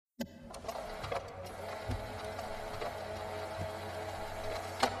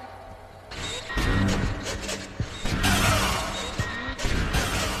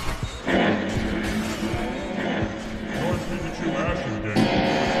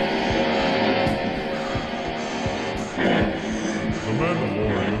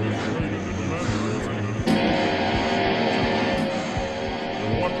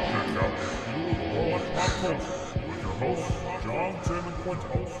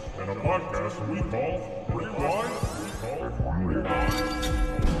and a podcast we call Rewind.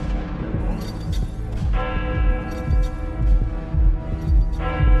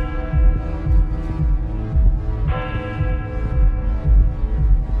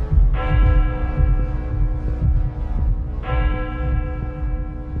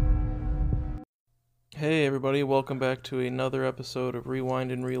 Hey everybody, welcome back to another episode of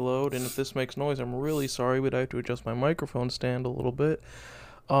Rewind and Reload, and if this makes noise, I'm really sorry, but I have to adjust my microphone stand a little bit.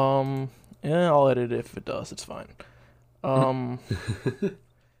 Yeah, I'll edit it if it does, it's fine.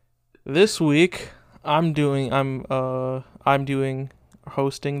 This week, I'm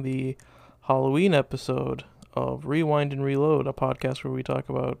hosting the Halloween episode of Rewind and Reload, a podcast where we talk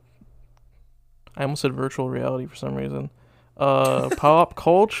about, I almost said virtual reality for some reason, pop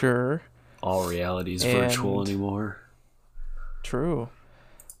culture. All reality is virtual anymore. True.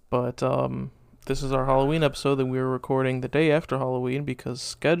 But this is our Halloween episode that we were recording the day after Halloween because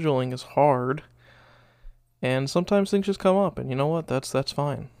scheduling is hard. And sometimes things just come up, and you know what? That's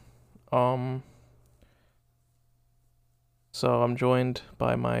fine. So I'm joined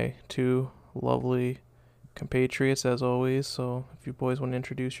by my two lovely compatriots as always. So if you boys want to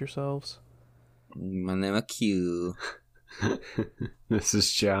introduce yourselves. My name is Q. This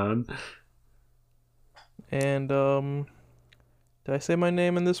is John. And, did I say my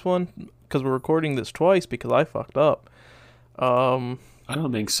name in this one? Because we're recording this twice because I fucked up. I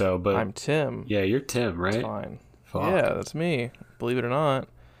don't think so, but... I'm Tim. Yeah, you're Tim, right? That's fine. Fuck. Yeah, that's me. Believe it or not.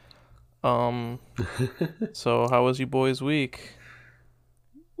 So how was you boys' week?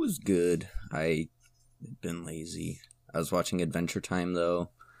 It was good. I've been lazy. I was watching Adventure Time,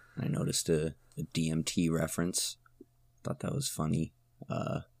 though, and I noticed a DMT reference. Thought that was funny.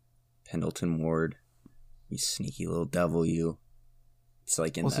 Pendleton Ward. You sneaky little devil, you. It's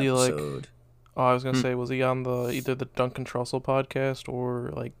like in Was the he episode. I was gonna say, was he on either the Duncan Trussell podcast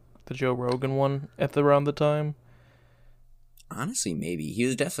or like the Joe Rogan one around the time? Honestly, maybe.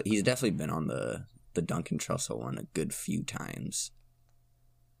 He's definitely been on the Duncan Trussell one a good few times.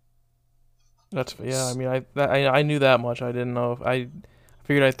 I mean, I knew that much. I didn't know if I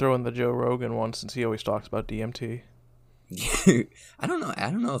figured I'd throw in the Joe Rogan one since he always talks about DMT. I don't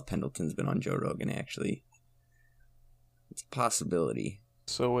know if Pendleton's been on Joe Rogan, actually. It's a possibility.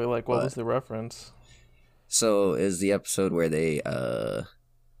 So wait, what was the reference? So is the episode where they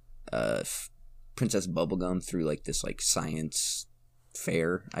Princess Bubblegum through like this like science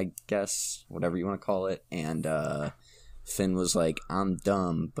fair, I guess, whatever you want to call it, and Finn was like, "I'm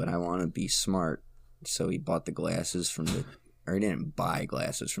dumb, but I want to be smart." So he bought the glasses he didn't buy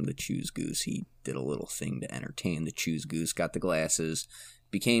glasses from the Choose Goose. He did a little thing to entertain the Choose Goose, got the glasses,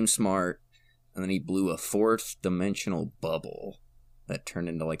 became smart, and then he blew a fourth dimensional bubble that turned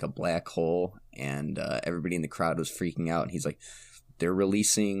into like a black hole, and everybody in the crowd was freaking out, and he's like, they're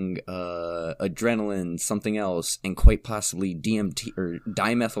releasing adrenaline, something else, and quite possibly DMT or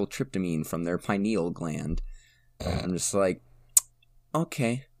dimethyltryptamine from their pineal gland. I'm just like,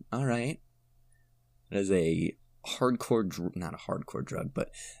 okay, all right. That is a not a hardcore drug, but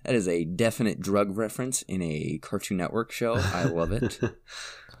that is a definite drug reference in a Cartoon Network show. I love it.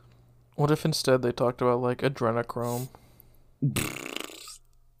 What if instead they talked about like adrenochrome?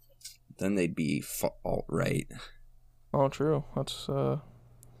 Then they'd be alt-right. Oh, true. That's And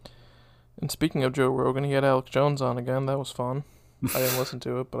speaking of Joe Rogan, he had Alex Jones on again. That was fun. I didn't listen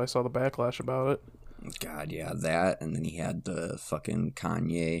to it, but I saw the backlash about it. God, yeah, that, and then he had the fucking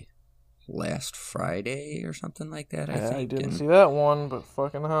Kanye last Friday or something like that, I think. I didn't see that one, but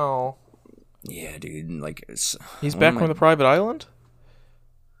fucking hell. Yeah, dude, like... He's back from the private island?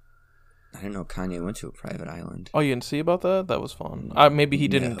 I didn't know Kanye went to a private island. Oh, you didn't see about that? That was fun. Maybe he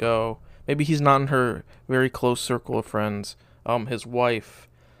didn't go. Maybe he's not in her very close circle of friends. His wife.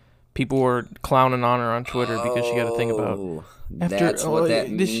 People were clowning on her on Twitter because she got a thing about... That's what that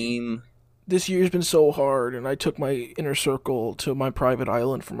meme... This year's been so hard, and I took my inner circle to my private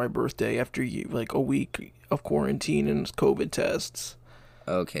island for my birthday after like a week of quarantine and COVID tests.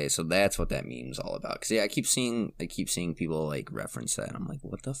 Okay, so that's what that meme's all about. Cause yeah, I keep seeing people like reference that, and I'm like,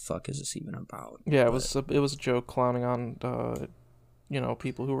 what the fuck is this even about? Yeah, it was a joke clowning on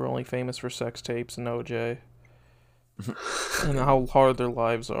people who were only famous for sex tapes and OJ, and how hard their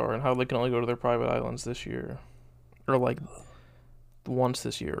lives are, and how they can only go to their private islands this year, or like once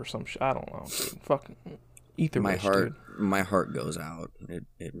this year or some shit. I don't know, dude. Fucking eat their dude. My heart goes out.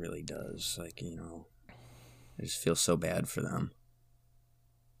 It really does. Like, I just feel so bad for them.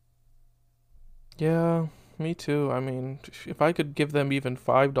 Yeah, me too. I mean, if I could give them even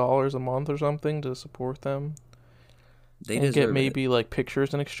 $5 a month or something to support them, and get maybe like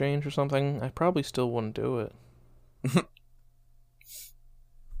pictures in exchange or something, I probably still wouldn't do it.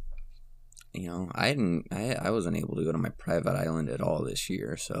 I wasn't able to go to my private island at all this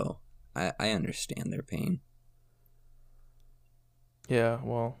year, so I understand their pain. Yeah,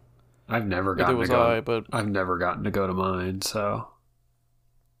 well, I've never neither gotten to was go. I, but I've never gotten to go to mine, so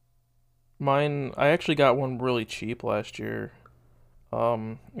mine, I actually got one really cheap last year.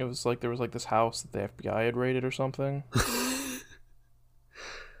 It was like there was like this house that the FBI had raided or something.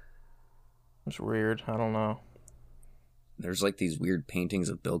 It's weird. I don't know. There's like these weird paintings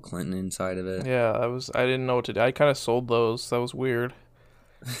of Bill Clinton inside of it. Yeah, I didn't know what to do. I kind of sold those. That was weird.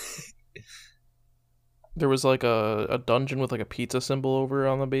 There was like a dungeon with like a pizza symbol over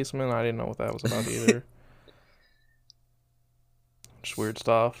on the basement. I didn't know what that was about either. Just weird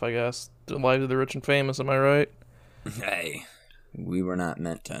stuff, I guess. The lives of the rich and famous, am I right? Hey, we were not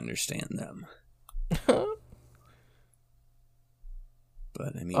meant to understand them.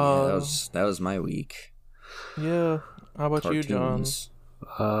 But I mean, yeah, that was my week. Yeah. How about Cartoons. you,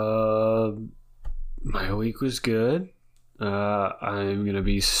 John? my week was good. I'm gonna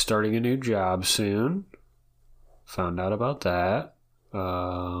be starting a new job soon. Found out about that.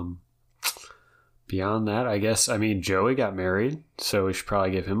 Beyond that, I guess, Joey got married, so we should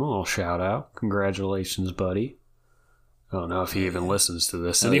probably give him a little shout out. Congratulations, buddy. I don't know if he even listens to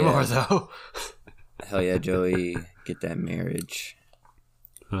this anymore, though. Hell yeah, Joey, get that marriage.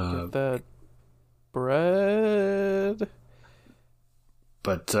 Get that bread.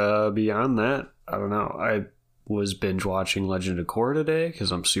 But beyond that, I don't know. I was binge watching Legend of Korra today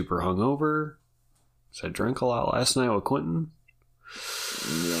because I'm super hungover. So I drank a lot last night with Quentin.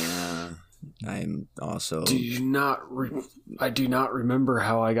 Yeah, I'm also. I do not remember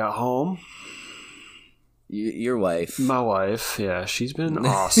how I got home. Your wife. My wife, yeah, she's been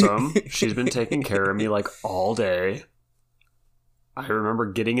awesome. She's been taking care of me like all day. I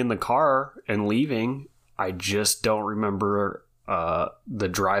remember getting in the car and leaving. I just don't remember the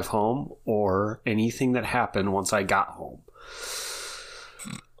drive home or anything that happened once I got home.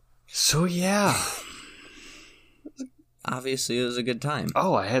 So yeah. Obviously, it was a good time.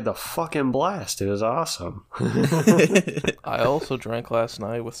 Oh, I had the fucking blast. It was awesome. I also drank last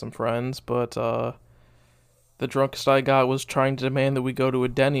night with some friends, but the drunkest I got was trying to demand that we go to a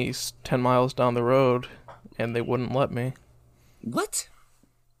Denny's 10 miles down the road, and they wouldn't let me. What?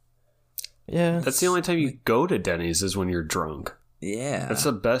 Yeah. That's the only time you go to Denny's is when you're drunk. Yeah. That's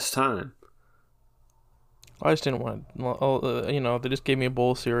the best time. I just didn't want to, they just gave me a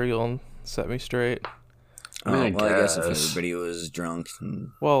bowl of cereal and set me straight. I guess if everybody was drunk,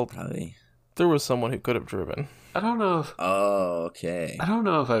 then probably. There was someone who could have driven. I don't know if... Oh, okay. I don't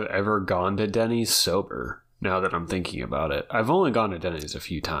know if I've ever gone to Denny's sober, now that I'm thinking about it. I've only gone to Denny's a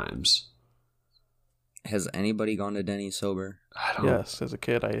few times. Has anybody gone to Denny's sober? I don't... Yes, as a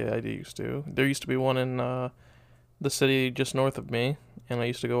kid, I used to. There used to be one in the city just north of me, and I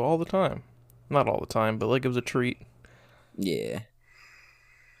used to go all the time. Not all the time, but like it was a treat. Yeah.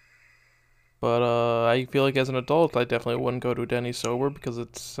 But I feel like as an adult, I definitely wouldn't go to a Denny's sober because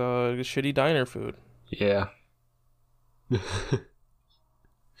it's shitty diner food. Yeah.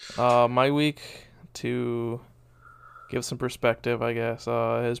 My week, to give some perspective, I guess,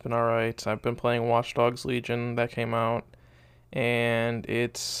 has been alright. I've been playing Watch Dogs Legion. That came out. And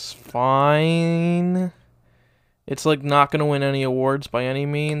it's fine. It's like not gonna win any awards by any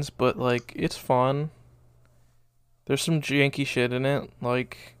means, but like it's fun. There's some janky shit in it,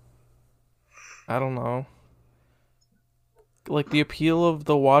 like I don't know. Like the appeal of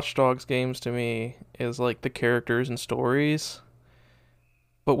the Watch Dogs games to me is like the characters and stories.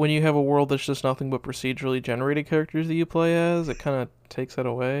 But when you have a world that's just nothing but procedurally generated characters that you play as, it kind of takes that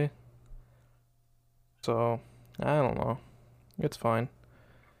away. So, I don't know. It's fine.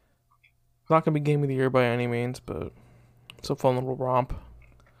 Not gonna be Game of the Year by any means, but it's a fun little romp.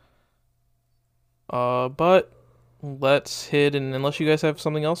 But let's hit, and unless you guys have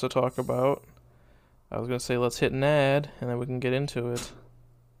something else to talk about, I was gonna say let's hit an ad, and then we can get into it.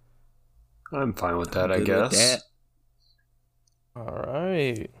 I'm fine with that, I guess.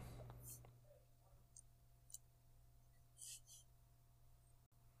 Alright.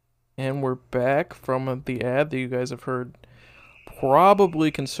 And we're back from the ad that you guys have heard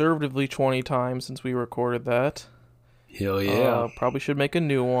probably conservatively 20 times since we recorded that. Hell yeah. Probably should make a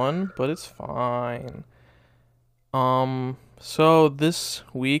new one, but it's fine. So this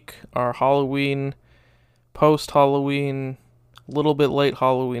week, our Halloween, post-Halloween, little bit late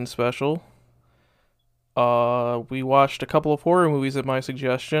Halloween special. We watched a couple of horror movies at my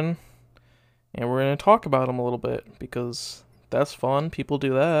suggestion, and we're going to talk about them a little bit, because that's fun. People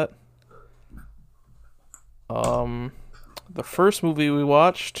do that. The first movie we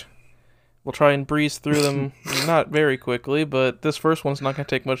watched We'll try and breeze through them, not very quickly, but this first one's not going to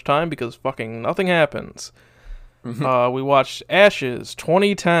take much time because fucking nothing happens. We watched Ashes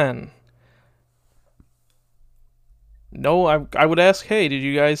 2010. No, I would ask, hey, did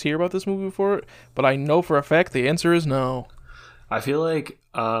you guys hear about this movie before? But I know for a fact the answer is no. I feel like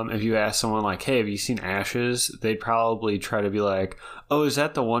if you ask someone like, hey, have you seen Ashes? They'd probably try to be like, oh, is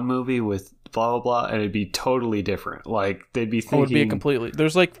that the one movie with blah, blah, blah? And it'd be totally different. Like, they'd be thinking... Oh, it'd be completely...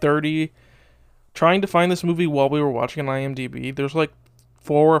 There's like 30... Trying to find this movie while we were watching on IMDb, there's like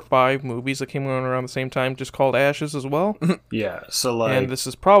 4 or 5 movies that came on around the same time just called Ashes as well. Yeah, so like... And this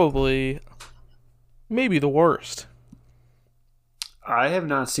is probably maybe the worst. I have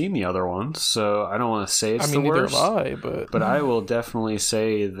not seen the other ones, so I don't want to say it's the neither worst. have I, but... But I will definitely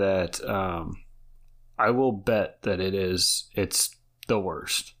say that I will bet that it's the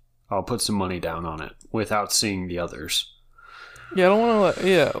worst. I'll put some money down on it without seeing the others. Yeah, I don't want to...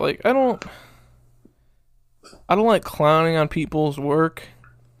 Yeah, like, I don't like clowning on people's work,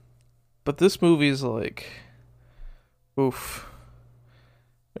 but this movie's like, oof.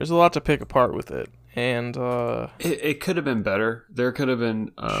 There's a lot to pick apart with it, and it could have been better. There could have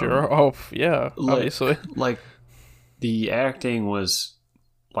been sure. Oh yeah, obviously. Like the acting was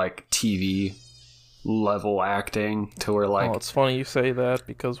like TV level acting to where like. Oh, it's funny you say that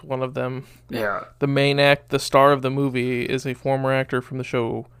because one of them, yeah, the star of the movie, is a former actor from the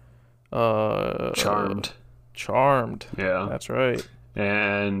show, Charmed. Charmed. Yeah. That's right.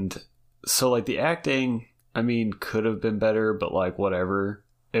 And so like the acting, I mean, could have been better, but like whatever.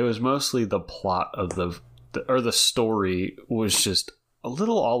 It was mostly the plot of the story was just a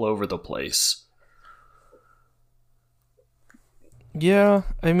little all over the place. Yeah,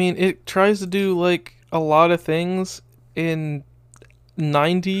 I mean, it tries to do like a lot of things in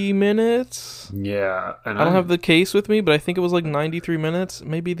 90 minutes. Yeah, and I don't have the case with me, but I think it was like 93 minutes.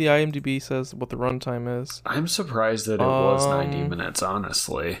 Maybe the IMDb says what the runtime is. I'm surprised that it was 90 minutes,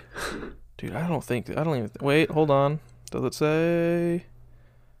 honestly. Dude, I don't even... Wait, hold on. Does it say...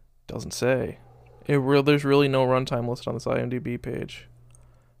 Doesn't say. There's really no runtime listed on this IMDb page.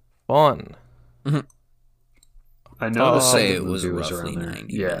 Fun. I know I'll say it was roughly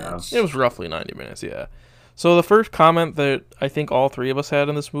 90 minutes. It was roughly 90 minutes, yeah. So the first comment that I think all three of us had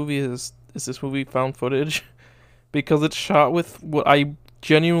in this movie is this movie found footage? Because it's shot with what I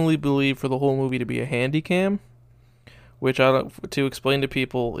genuinely believe for the whole movie to be a handy cam, which to explain to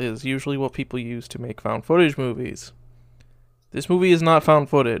people is usually what people use to make found footage movies. This movie is not found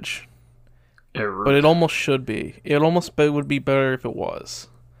footage, but it almost should be. It would be better if it was.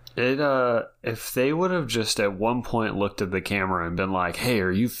 If they would have just at one point looked at the camera and been like, hey,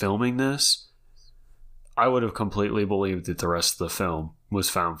 are you filming this? I would have completely believed that the rest of the film was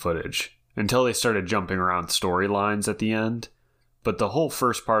found footage until they started jumping around storylines at the end. But the whole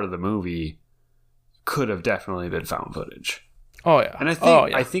first part of the movie could have definitely been found footage. Oh yeah. And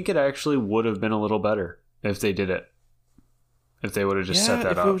I think it actually would have been a little better if they did it. If they would have just set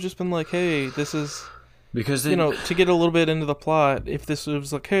that up. If it would just been like, hey, this is... Because to get a little bit into the plot, if this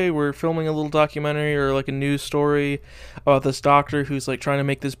was like, hey, we're filming a little documentary or like a news story about this doctor who's like trying to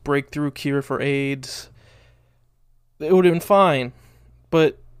make this breakthrough cure for AIDS, it would have been fine.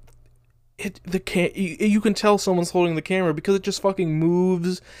 But you can tell someone's holding the camera because it just fucking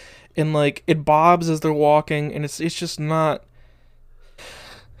moves and like it bobs as they're walking, and it's just not...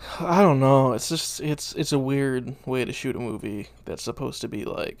 I don't know. It's just it's a weird way to shoot a movie that's supposed to be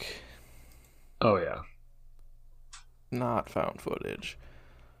like... Oh yeah. Not found footage.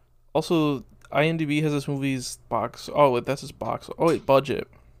 Also, IMDb has this movie's box... Oh, wait, that's his box... Oh, wait, budget.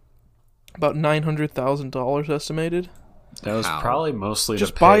 About $900,000 estimated. That was probably mostly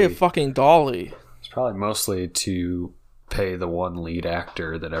just to pay... buy a fucking dolly. It's probably mostly to pay the one lead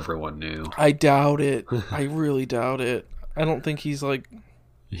actor that everyone knew. I doubt it. I really doubt it. I don't think he's like...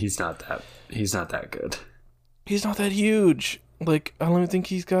 He's not that good. He's not that huge. Like, I don't even think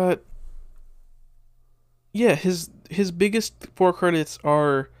he's got... Yeah, his biggest 4 credits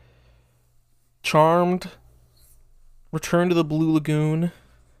are Charmed, Return to the Blue Lagoon,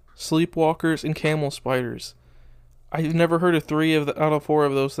 Sleepwalkers, and Camel Spiders. I've never heard of 3 out of 4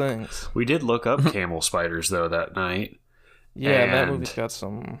 of those things. We did look up Camel Spiders though that night. Yeah, and that movie's got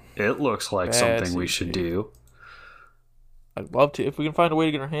some... It looks like something we should do. I'd love to. If we can find a way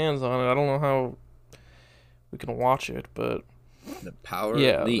to get our hands on it. I don't know how we can watch it, but... The power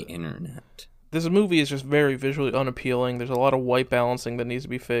of the internet. This movie is just very visually unappealing. There's a lot of white balancing that needs to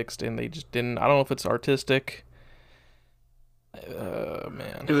be fixed, and they just didn't... I don't know if it's artistic.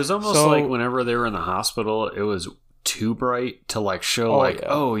 Man. It was almost like whenever they were in the hospital, it was too bright to like show yeah.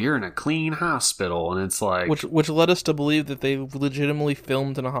 oh, you're in a clean hospital, and it's like which led us to believe that they legitimately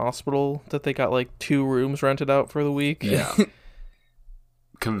filmed in a hospital, that they got like 2 rooms rented out for the week. yeah.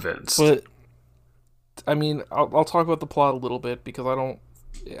 Convinced. But I mean, I'll talk about the plot a little bit because I don't.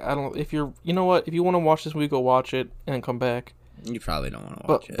 If you want to watch this movie, go watch it and then come back. You probably don't want to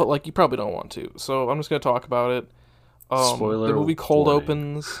watch it. But like, you probably don't want to. So I'm just gonna talk about it. Spoiler The movie cold warning.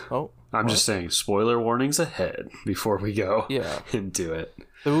 opens. Oh, I'm just saying, spoiler warnings ahead before we go into it.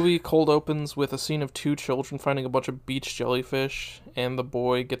 The movie cold opens with a scene of 2 children finding a bunch of beach jellyfish, and a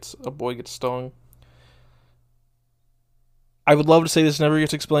boy gets stung. I would love to say this never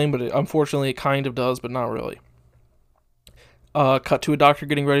gets explained, but unfortunately it kind of does, but not really. Cut to a doctor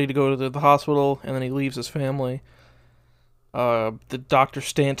getting ready to go to the hospital, and then he leaves his family. The Dr.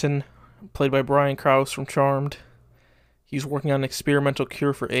 Stanton, played by Brian Krause from Charmed, he's working on an experimental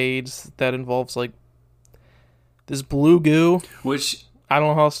cure for AIDS that involves, like, this blue goo. Which I don't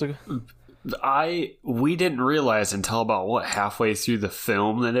know how else to... we didn't realize until about, halfway through the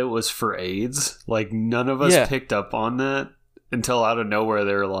film that it was for AIDS. Like, none of us picked up on that until out of nowhere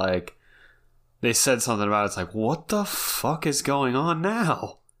they were like... They said something about it. It's like, what the fuck is going on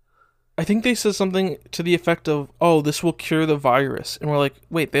now? I think they said something to the effect of, oh, this will cure the virus. And we're like,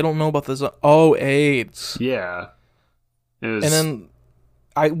 wait, they don't know about this. Oh, AIDS. Yeah. It was... And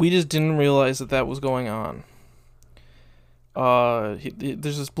then we just didn't realize that was going on.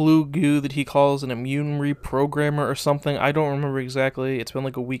 There's this blue goo that he calls an immune reprogrammer or something. I don't remember exactly. It's been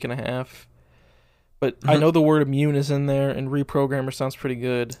like a week and a half. But I know the word immune is in there, and reprogrammer sounds pretty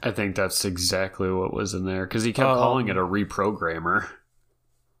good. I think that's exactly what was in there, because he kept calling it a reprogrammer.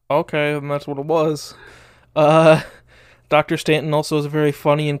 Okay, and that's what it was. Dr. Stanton also is a very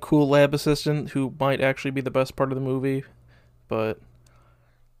funny and cool lab assistant who might actually be the best part of the movie. But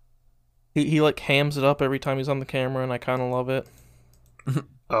he like hams it up every time he's on the camera, and I kind of love it.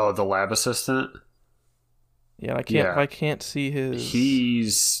 Oh, the lab assistant? Yeah, I can't see his...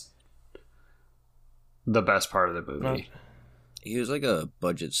 He's the best part of the movie. He was like a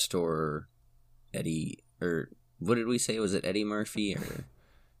budget store Eddie, or what did we say? Was it Eddie Murphy? Or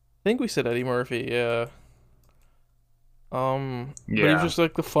I think we said Eddie Murphy, yeah. But he Yeah. was just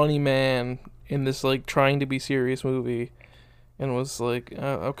like the funny man in this like trying to be serious movie, and was like,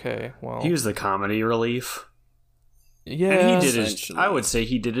 okay, well, He was the comedy relief. yeah, And he did essentially. I would say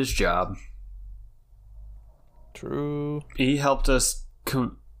he did his job. true. He helped us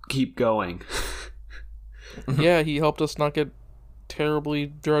keep going. Yeah, he helped us not get terribly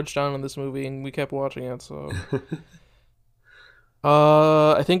drudged down in this movie, and we kept watching it. So,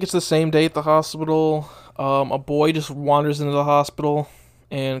 I think it's the same day at the hospital. A boy just wanders into the hospital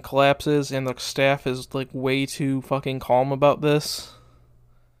and collapses, and the staff is like way too fucking calm about this.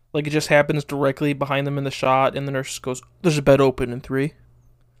 Like, it just happens directly behind them in the shot, and the nurse goes, "There's a bed open in 3."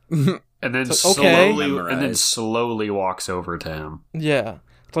 And then It's like, okay. slowly walks over to him. Yeah.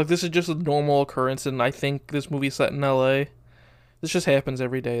 It's like, this is just a normal occurrence, and I think this movie's set in LA. This just happens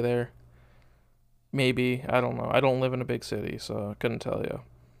every day there. Maybe. I don't know. I don't live in a big city, so I couldn't tell you.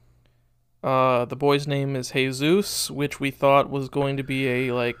 The boy's name is Jesus, which we thought was going to be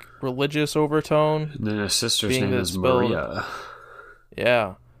a, like, religious overtone. And then his sister's Being name that is it's spelled- Maria.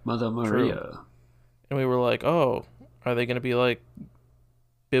 Yeah. Mother Maria. And we were like, oh, are they going to be, like,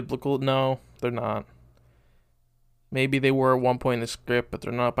 biblical? No, they're not. Maybe they were at one point in the script, but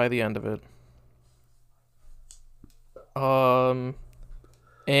they're not by the end of it.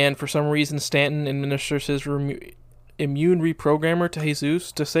 And for some reason, Stanton administers his immune reprogrammer to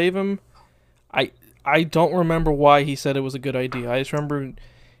Jesus to save him. I don't remember why he said it was a good idea. I just remember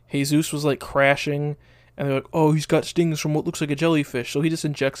Jesus was like crashing, and they're like, "Oh, he's got stings from what looks like a jellyfish," so he just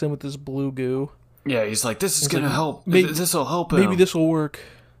injects him with this blue goo. Yeah, he's like, this is He's gonna like, help. maybe- This will help him. Maybe this will work.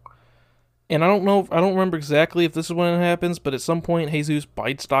 And I don't know. I don't remember exactly if this is when it happens, but at some point, Jesus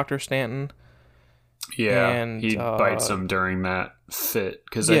bites Dr. Stanton. Yeah, and, he bites him during that fit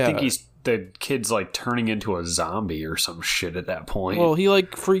because yeah. I think the kid's like turning into a zombie or some shit at that point. Well, he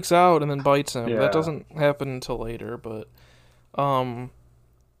like freaks out and then bites him. Yeah. That doesn't happen until later, but and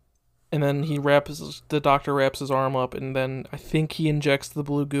then the doctor wraps his arm up, and then I think he injects the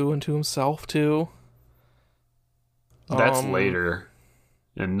blue goo into himself too. That's later,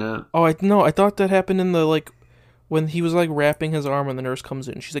 isn't it? Oh, I thought that happened in the like when he was like wrapping his arm and the nurse comes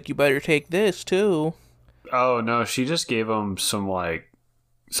in. She's like, "You better take this too." Oh no, she just gave him some like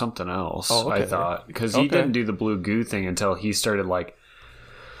something else. Oh, okay. I thought because he Okay. didn't do the blue goo thing until he started like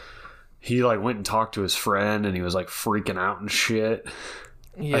he like went and talked to his friend and he was like freaking out and shit.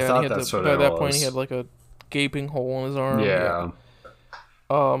 Yeah, I and thought he had that's the, what by it that point was. he had like a gaping hole in his arm. Yeah.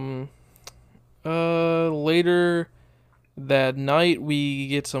 Later that night, we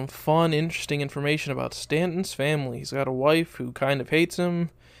get some fun, interesting information about Stanton's family. He's got a wife who kind of hates him,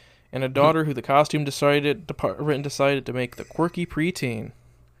 and a daughter who the costume department decided to make the quirky preteen.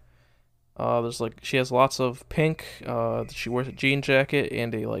 She has lots of pink. She wears a jean jacket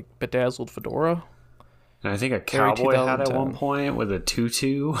and a like bedazzled fedora. And I think a cowboy hat at one point with a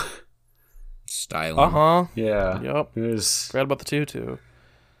tutu. Styling. Yeah. Yep. It was Forgot about the tutu.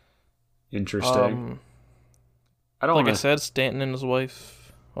 interesting. I said, Stanton and his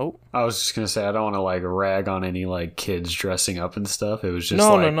wife. Oh. I was just gonna say I don't want to like rag on any like kids dressing up and stuff. It was just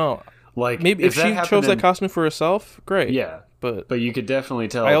no. Like Maybe if she chose that costume for herself, great. Yeah. But you could definitely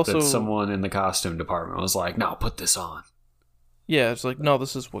tell that someone in the costume department was like, "No, put this on." Yeah, it's like, no,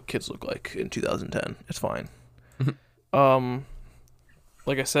 this is what kids look like in 2010. It's fine.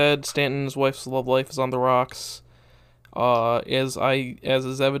 Like I said, Stanton's wife's love life is on the rocks. As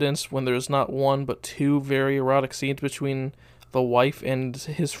is evidenced when there's not one but two very erotic scenes between the wife and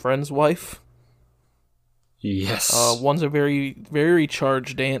his friend's wife. Yes. One's a very, very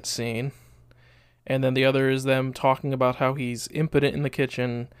charged dance scene, and then the other is them talking about how he's impotent in the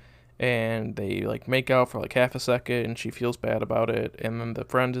kitchen, and they like make out for like half a second, and she feels bad about it, and then the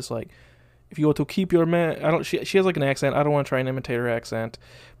friend is like, "If you want to keep your man," She has like an accent. I don't want to try and imitate her accent,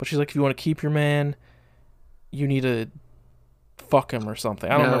 but she's like, "If you want to keep your man, you need to fuck him or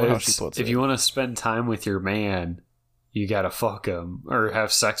something." I don't remember how she puts it. If you want to spend time with your man, you gotta fuck him or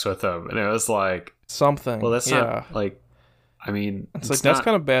have sex with him, and it was like something. Well, that's not like. I mean, it's like that's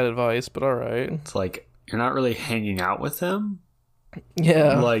kind of bad advice, but all right. It's like you're not really hanging out with him.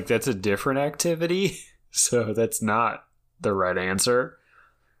 Yeah, like that's a different activity, so that's not the right answer.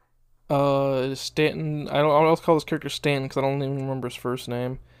 Stanton. I don't call this character Stanton because I don't even remember his first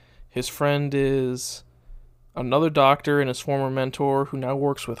name. His friend is another doctor and his former mentor who now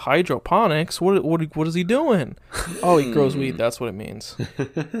works with hydroponics. What is he doing? Oh, he grows weed. That's what it means.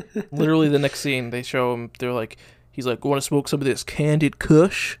 Literally, the next scene they show him. He's like, "Want to smoke some of this Candid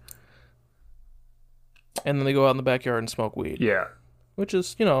Kush?" And then they go out in the backyard and smoke weed. Yeah, which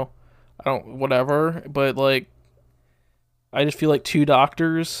is whatever. But like, I just feel like two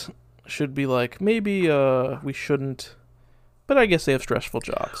doctors should be like, maybe we shouldn't. But I guess they have stressful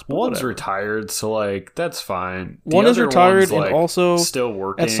jobs. One's retired, so like that's fine. One is retired, and also still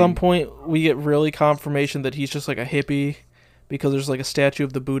working. At some point, we get really confirmation that he's just like a hippie because there's like a statue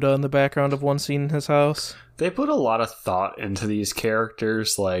of the Buddha in the background of one scene in his house. They put a lot of thought into these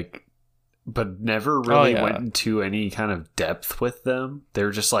characters, like, but never really went into any kind of depth with them. They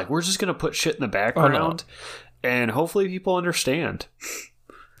were just like, we're just gonna put shit in the background, and hopefully people understand.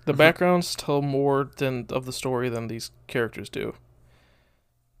 The backgrounds tell more of the story than these characters do.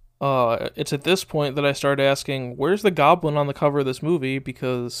 It's at this point that I start asking, where's the goblin on the cover of this movie?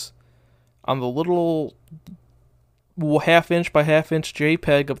 Because on the little half-inch by half-inch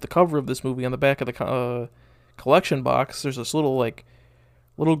JPEG of the cover of this movie on the back of the collection box, there's this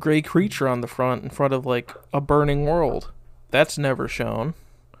little gray creature on the front in front of like a burning world. That's never shown.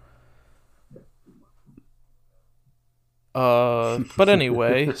 But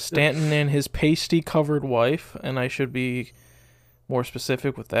anyway, Stanton and his pasty-covered wife, and I should be more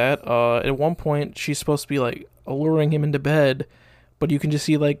specific with that. At one point, she's supposed to be like alluring him into bed, but you can just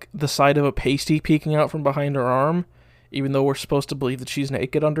see like the side of a pasty peeking out from behind her arm, even though we're supposed to believe that she's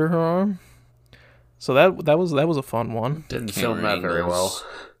naked under her arm. So that was a fun one. Didn't film that very well.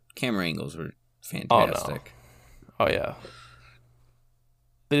 Camera angles were fantastic. Oh yeah.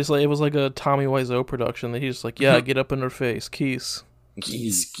 They just it was like a Tommy Wiseau production that he's just like, yeah, get up in her face, keys.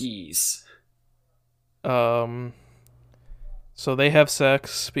 So they have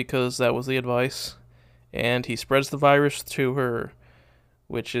sex because that was the advice, and he spreads the virus to her,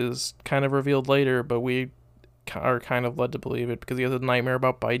 which is kind of revealed later, but we are kind of led to believe it because he has a nightmare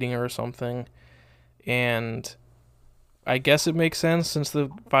about biting her or something, and I guess it makes sense since the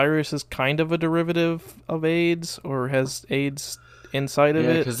virus is kind of a derivative of AIDS or has AIDS inside of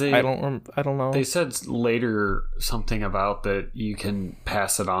it. I don't know. They said later something about that you can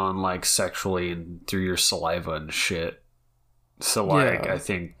pass it on like sexually and through your saliva and shit. So like I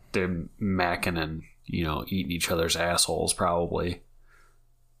think they're macking and eating each other's assholes probably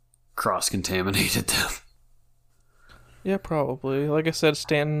cross-contaminated them. Yeah, probably. Like I said,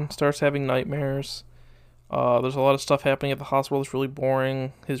 Stanton starts having nightmares. There's a lot of stuff happening at the hospital that's really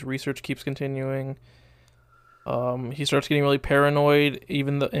boring. His research keeps continuing. He starts getting really paranoid,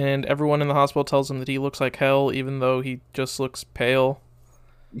 and everyone in the hospital tells him that he looks like hell, even though he just looks pale.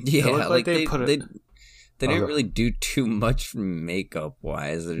 Yeah, like they didn't really do too much makeup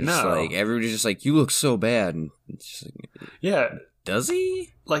wise. They're just like everybody's just like, you look so bad. And it's just like, yeah, Does he?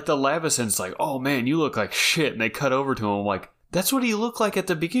 Like, the lab assistant's like, oh man, you look like shit. And they cut over to him like, that's what he looked like at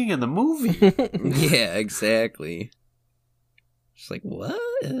the beginning of the movie. Yeah, exactly. It's like, what?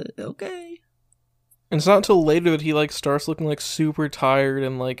 Okay. And it's not until later that he, like, starts looking, like, super tired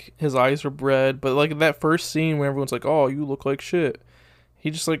and, like, his eyes are red. But, like, that first scene where everyone's like, oh, you look like shit.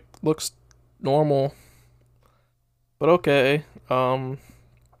 He just, like, looks normal. But okay.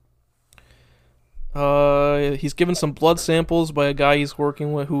 He's given some blood samples by a guy he's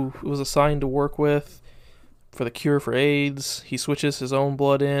working with who was assigned to work with for the cure for AIDS. He switches his own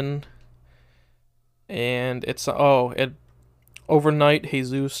blood in. And it's, overnight,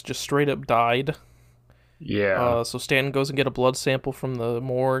 Jesus just straight up died. Yeah. So Stanton goes and get a blood sample from the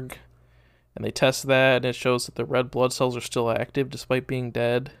morgue, and they test that, and it shows that the red blood cells are still active despite being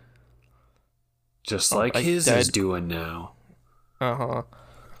dead. Just like his is doing now.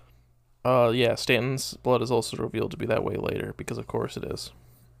 Yeah, Stanton's blood is also revealed to be that way later, because of course it is.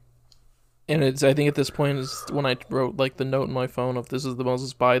 And I think at this point is when I wrote, like, the note in my phone of this is the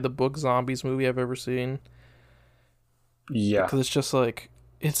most by-the-book zombies movie I've ever seen. Yeah. Because it's just like,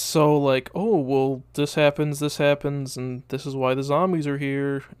 it's so like, oh, well, this happens, and this is why the zombies are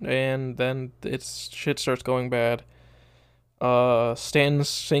here, and then shit starts going bad. Stanton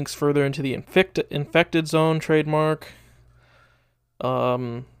sinks further into the infected zone trademark.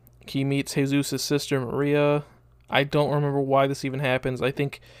 He meets Jesus' sister, Maria. I don't remember why this even happens. I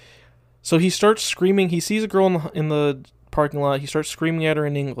think, so he starts screaming, he sees a girl in the parking lot, he starts screaming at her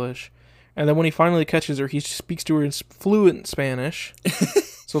in English, and then when he finally catches her, he speaks to her in fluent Spanish.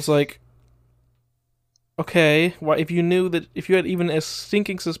 So it's like, okay, why, if you had even a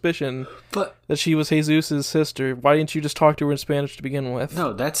stinking suspicion that she was Jesus' sister, why didn't you just talk to her in Spanish to begin with?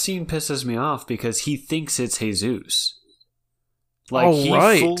 No, that scene pisses me off because he thinks it's Jesus. Like,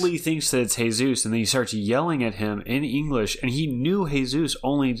 he fully thinks that it's Jesus, and then he starts yelling at him in English, and he knew Jesus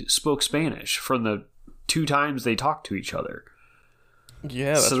only spoke Spanish from the 2 times they talked to each other.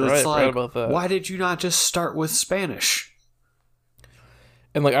 Yeah, that's right. I forgot about that. Why did you not just start with Spanish?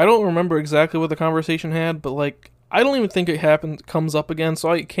 And, like, I don't remember exactly what the conversation had, but, like, I don't even think it comes up again, so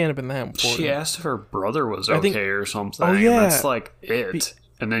it can't have been that important. She asked if her brother was okay or something. Oh, yeah. And that's, like, it.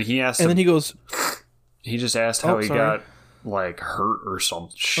 And then he asked and then he goes... He just asked how he got, like, hurt or some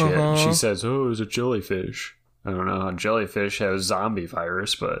shit. And she says, oh, it was a jellyfish. I don't know. A jellyfish has zombie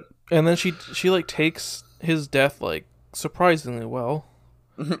virus, but... And then she like, takes his death, like, surprisingly well.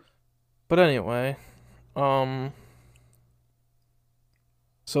 But anyway, so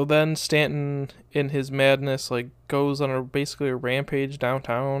then Stanton, in his madness, like, goes on basically a rampage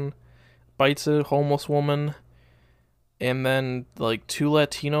downtown, bites a homeless woman, and then, like, 2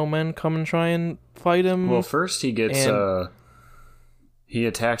 Latino men come and try and fight him. Well, first he gets, he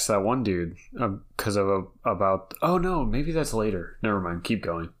attacks that one dude because oh no, maybe that's later. Never mind, keep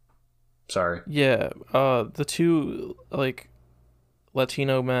going. Sorry. Yeah, the 2, like,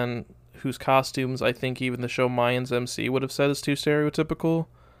 Latino men whose costumes I think even the show Mayans MC would have said is too stereotypical.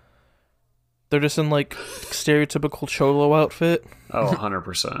 They're just in, like, stereotypical cholo outfit. Oh,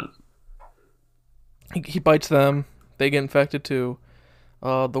 100%. He bites them. They get infected too.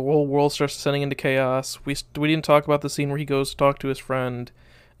 The whole world starts descending into chaos. We didn't talk about the scene where he goes to talk to his friend.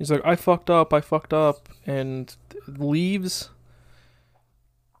 He's like, I fucked up, and leaves.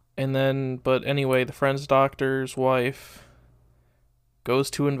 And then, but anyway, the friend's doctor's wife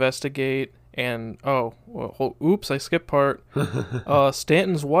goes to investigate, and oops, I skipped part.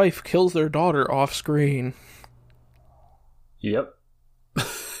 Stanton's wife kills their daughter off screen. Yep.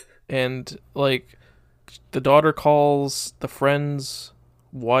 And, like, the daughter calls the friend's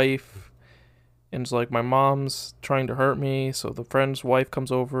wife and is like, my mom's trying to hurt me. So the friend's wife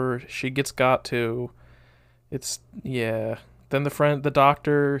comes over. She gets got to. It's, yeah. Then the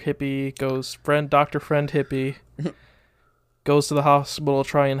doctor hippie goes, doctor friend hippie goes to the hospital to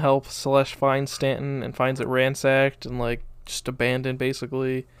try and help Celeste find Stanton, and finds it ransacked and, like, just abandoned,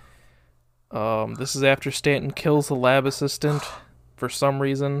 basically. This is after Stanton kills the lab assistant for some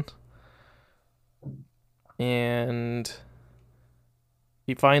reason. And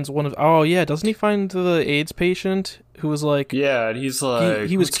he finds doesn't he find the AIDS patient who was like... Yeah, and he's like...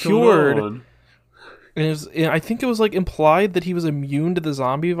 He was cured. And I think it was, like, implied that he was immune to the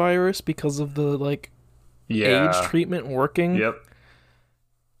zombie virus because of the, like... AIDS treatment working. Yep.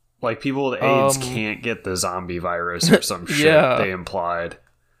 Like, people with AIDS can't get the zombie virus or some shit they implied.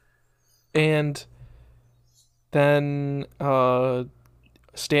 And then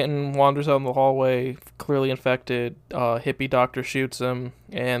Stanton wanders out in the hallway, clearly infected. Hippie doctor shoots him,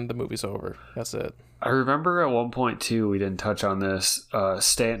 and the movie's over. That's it. I remember at one point, too, we didn't touch on this,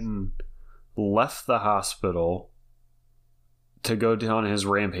 Stanton left the hospital to go down his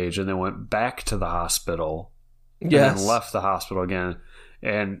rampage and then went back to the hospital. And Yes. then left the hospital again.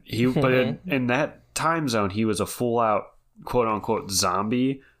 And but in that time zone, he was a full out quote unquote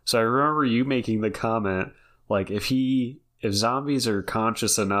zombie. So I remember you making the comment, like, if zombies are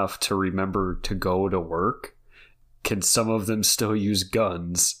conscious enough to remember to go to work, can some of them still use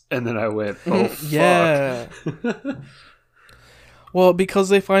guns? And then I went, oh, fuck. Yeah. Well, because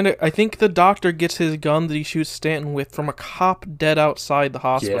they find it, I think the doctor gets his gun that he shoots Stanton with from a cop dead outside the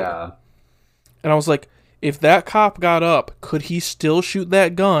hospital. Yeah. And I was like, if that cop got up, could he still shoot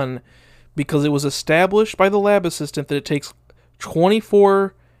that gun? Because it was established by the lab assistant that it takes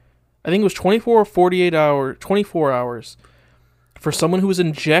 24 or 48 hours, 24 hours for someone who was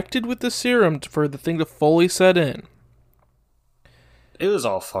injected with the serum for the thing to fully set in. It was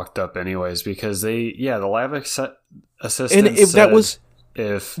all fucked up anyways, because the lab assistant And if said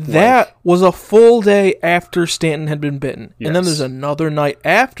that was a full day after Stanton had been bitten. Yes. And then there's another night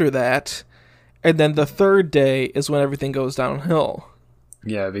after that. And then the third day is when everything goes downhill.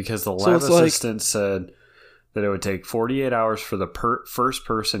 Yeah, because the So lab it's like- assistant said that it would take 48 hours for the first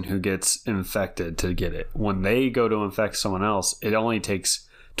person who gets infected to get it. When they go to infect someone else, it only takes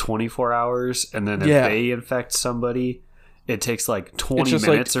 24 hours. And then if Yeah. they infect somebody, it takes like 20 just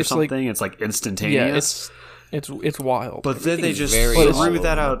minutes like- or it's like- something. It's like instantaneous. Yeah, it's wild. But then they just Very threw all over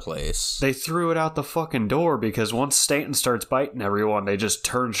that the out. place. They threw it out the fucking door because once Stanton starts biting everyone, they just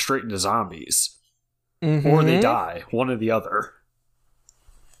turn straight into zombies. Or they Mhm. die. One or the other.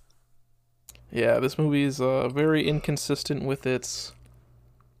 Yeah, this movie is very inconsistent with its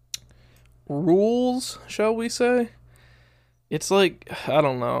rules, shall we say? It's like, I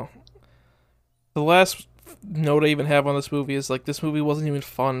don't know. The last note I even have on this movie is like, this movie wasn't even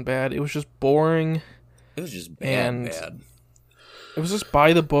fun, bad. It was just boring. It was just bad. It was just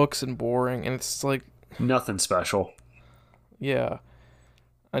by the books and boring, and it's like, Nothing special. yeah.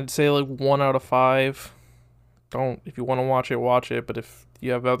 I'd say like 1 out of 5. If you want to watch it, but if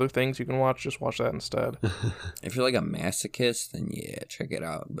you have other things you can watch, just watch that instead. If you're like a masochist, then yeah, check it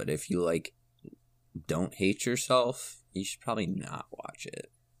out. But if you like don't hate yourself, you should probably not watch it.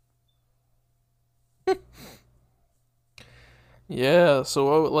 Yeah,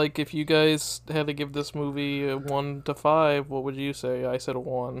 so like if you guys had to give this movie a 1 to 5, what would you say? I said a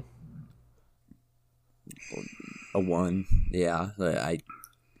 1. A 1, yeah. A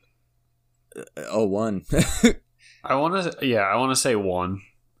 1. I want to say 1.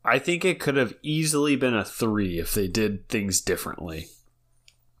 I think it could have easily been a 3 if they did things differently.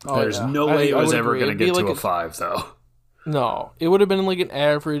 There's no way it was ever going to get to a 5, though. No, it would have been like an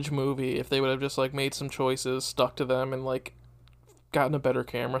average movie if they would have just like made some choices, stuck to them, and like gotten a better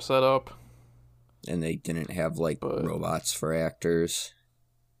camera setup. And they didn't have like But- robots for actors.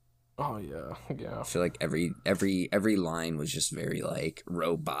 Oh yeah. I feel like every line was just very like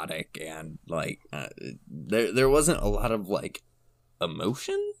robotic, and like there wasn't a lot of like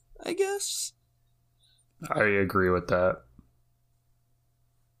emotion, I guess. I agree with that.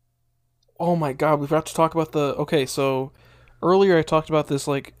 Oh my god, we forgot to talk about okay, so earlier I talked about this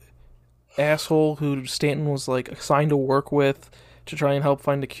like asshole who Stanton was like assigned to work with to try and help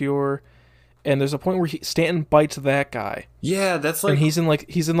find a cure. And there's a point where Stanton bites that guy. Yeah, that's like... And he's in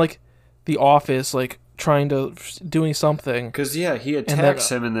the office, like doing something. Because, yeah, he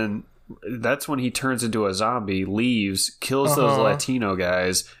attacks him, and then that's when he turns into a zombie, leaves, kills those Latino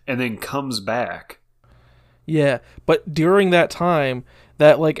guys, and then comes back. Yeah, but during that time,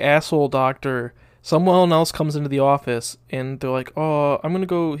 that like asshole doctor, someone else comes into the office, and they're like, "Oh, I'm gonna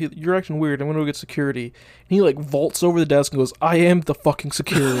go. You're acting weird. I'm gonna go get security." And he like vaults over the desk and goes, "I am the fucking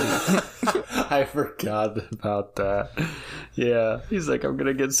security." I forgot about that. Yeah, he's like, "I'm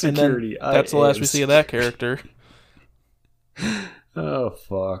gonna get security." And then that's the last we see of that character. Oh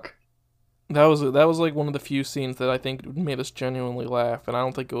fuck! That was like one of the few scenes that I think made us genuinely laugh, and I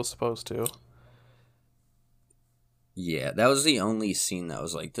don't think it was supposed to. Yeah, that was the only scene that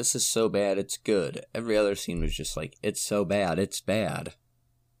was like, this is so bad, it's good. Every other scene was just like, it's so bad, it's bad.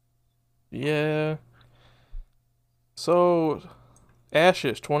 Yeah. So,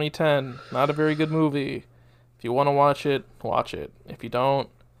 Ashes 2010, not a very good movie. If you want to watch it, watch it. If you don't,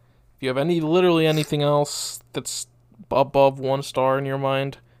 if you have literally anything else that's above 1 star in your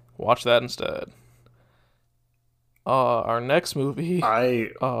mind, watch that instead. Our next movie. I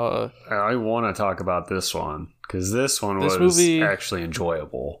want to talk about this one because this was actually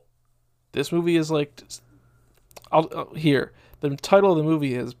enjoyable. This movie is like, here. The title of the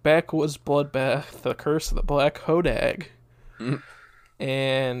movie is Backwoods Bloodbath: The Curse of the Black Hodag.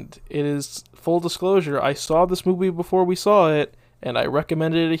 And it is, full disclosure, I saw this movie before we saw it, and I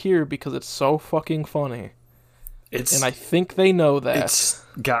recommended it here because it's so fucking funny. And I think they know that.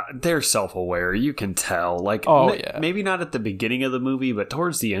 They're self-aware. You can tell. Like, maybe not at the beginning of the movie, but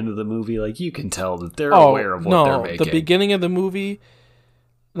towards the end of the movie, like, you can tell that they're aware of what they're making. The beginning of the movie,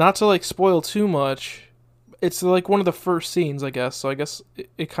 not to, like, spoil too much, it's, like, one of the first scenes, I guess, so I guess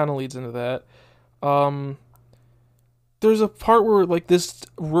it kind of leads into that. There's a part where, like, this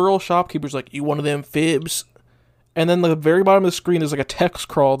rural shopkeeper's like, "You one of them fibs?" And then the very bottom of the screen, there's, like, a text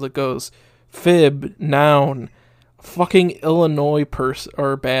crawl that goes, "Fib, noun, fucking Illinois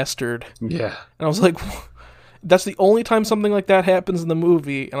or bastard." Yeah. And I was like, that's the only time something like that happens in the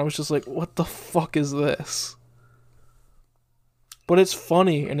movie, and I was just like, what the fuck is this? But it's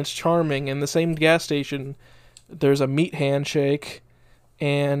funny, and it's charming. In the same gas station, there's a meat handshake,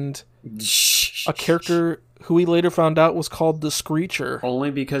 and a character who we later found out was called the Screecher. Only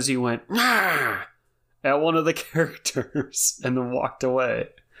because he went, "Rah!" at one of the characters, and then walked away.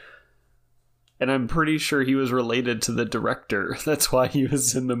 And I'm pretty sure he was related to the director. That's why he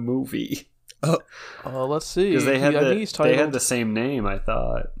was in the movie. Let's see. Because they had the same name, I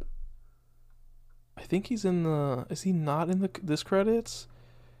thought. I think he's in the... Is he not in this credits?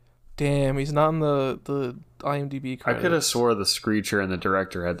 Damn, he's not in the IMDb credits. I could have swore the Screecher and the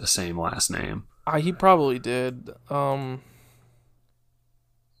director had the same last name. He probably did.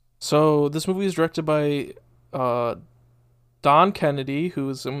 So this movie is directed by Don Kennedy, who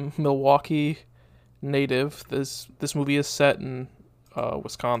is a Milwaukee native. This movie is set in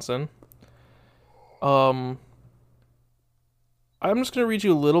Wisconsin. I'm just gonna read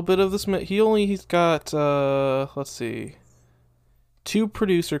you a little bit of this. He's got let's see, 2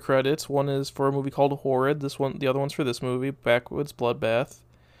 producer credits. One is for a movie called Horrid. The other one's for this movie, Backwoods Bloodbath.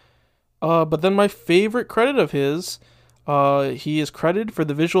 But then my favorite credit of his, he is credited for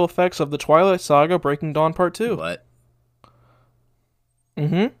the visual effects of the Twilight Saga: Breaking Dawn Part 2. What?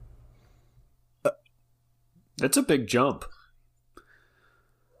 Mm-hmm. It's a big jump.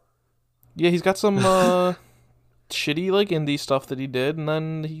 Yeah, he's got some shitty, like, indie stuff that he did, and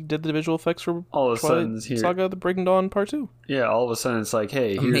then he did the visual effects for all of a sudden Saga: The Breaking Dawn Part 2. Yeah, all of a sudden it's like,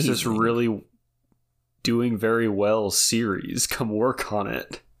 hey, here's this really doing very well series. Come work on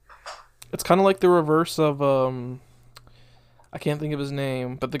it. It's kind of like the reverse of I can't think of his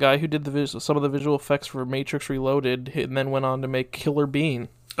name, but the guy who did some of the visual effects for Matrix Reloaded, and then went on to make Killer Bean.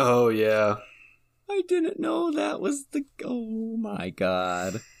 Oh yeah, I didn't know that was the. Oh my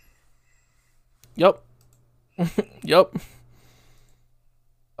god. Yep. Yep.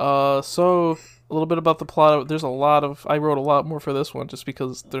 So a little bit about the plot. There's a lot of. I wrote a lot more for this one just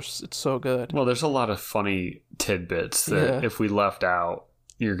because it's so good. Well, there's a lot of funny tidbits that if we left out,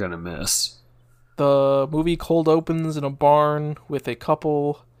 you're gonna miss. The movie cold opens in a barn with a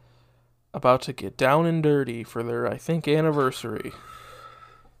couple about to get down and dirty for their, I think, anniversary.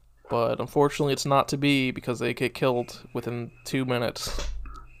 But unfortunately, it's not to be because they get killed within 2 minutes.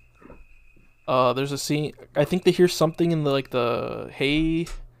 There's a scene. I think they hear something in the hay.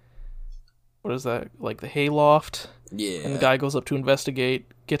 What is that? Like the hay loft. Yeah. And the guy goes up to investigate,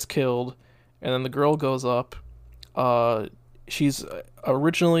 gets killed, and then the girl goes up. She's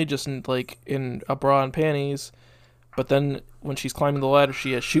originally just in a bra and panties, but then when she's climbing the ladder,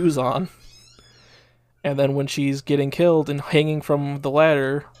 she has shoes on. And then when she's getting killed and hanging from the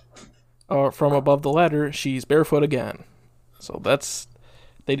ladder, or from above the ladder, she's barefoot again. So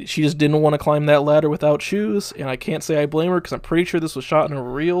she just didn't want to climb that ladder without shoes, and I can't say I blame her because I'm pretty sure this was shot in a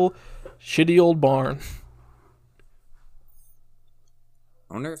real shitty old barn.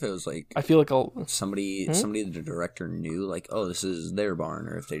 I wonder if it was like, I feel like somebody the director knew, like, oh, this is their barn,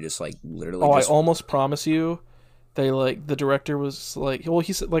 or if they just like literally. I almost promise you, the director was like, well,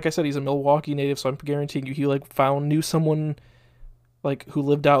 he's like I said, he's a Milwaukee native, so I'm guaranteeing you, he knew someone who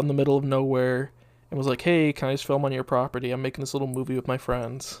lived out in the middle of nowhere, and was like, hey, can I just film on your property? I'm making this little movie with my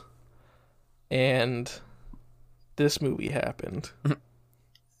friends, and this movie happened.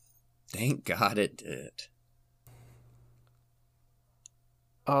 Thank God it did.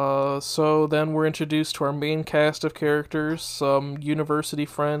 So then we're introduced to our main cast of characters, some university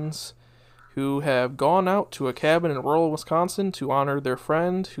friends who have gone out to a cabin in rural Wisconsin to honor their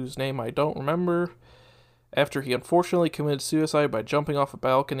friend, whose name I don't remember, after he unfortunately committed suicide by jumping off a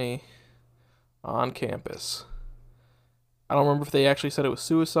balcony on campus. I don't remember if they actually said it was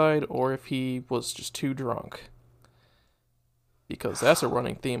suicide or if he was just too drunk. Because that's a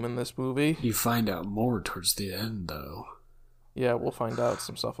running theme in this movie. You find out more towards the end, though. Yeah, we'll find out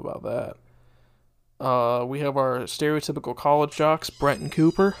some stuff about that. We have our stereotypical college jocks, Brent and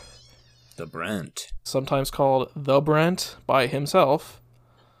Cooper. The Brent. Sometimes called The Brent by himself.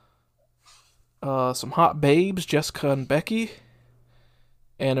 Some hot babes, Jessica and Becky.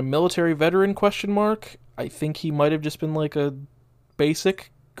 And a military veteran, ? I think he might have just been like a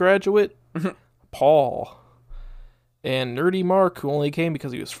basic graduate, Paul. And Nerdy Mark, who only came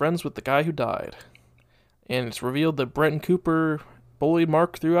because he was friends with the guy who died. And it's revealed that Brent and Cooper bullied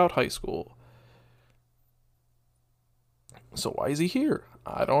Mark throughout high school. So why is he here?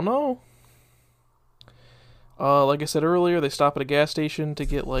 I don't know. Like I said earlier, they stop at a gas station to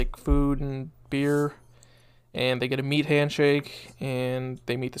get like food and beer. And they get a meat handshake, and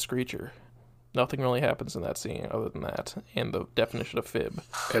they meet the Screecher. Nothing really happens in that scene other than that, and the definition of fib.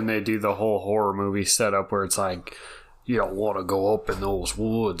 And they do the whole horror movie setup where it's like, you don't want to go up in those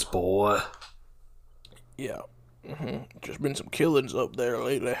woods, boy. Yeah. Just been some killings up there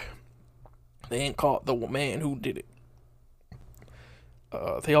lately. They ain't caught the man who did it.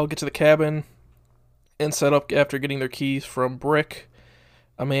 They all get to the cabin and set up after getting their keys from Brick,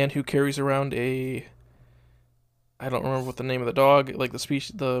 a man who carries around a... I don't remember what the name of the dog, like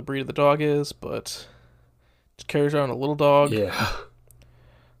the breed of the dog is, but just carries around a little dog. Yeah.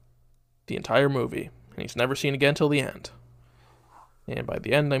 The entire movie. And he's never seen again till the end. And by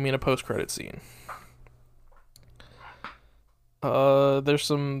the end, I mean a post-credit scene. There's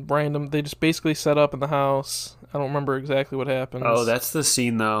some random... They just basically set up in the house. I don't remember exactly what happens. Oh, that's the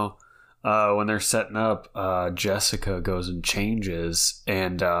scene, though. When they're setting up, Jessica goes and changes,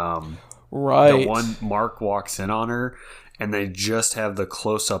 and... Right. The one Mark walks in on her, and they just have the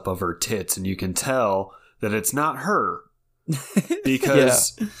close-up of her tits, and you can tell that it's not her.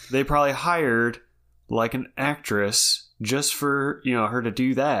 Because they probably hired, like, an actress just for, her to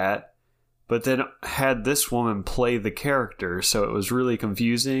do that, but then had this woman play the character, so it was really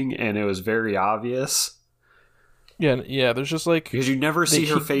confusing, and it was very obvious. Yeah, there's just, like... Because you never see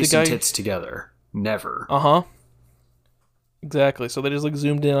her face and tits together. Never. Uh-huh. Exactly. So they just like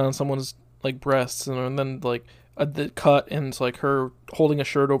zoomed in on someone's like breasts and then like the cut and it's like her holding a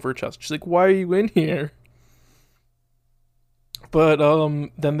shirt over her chest. She's like, "Why are you in here?" But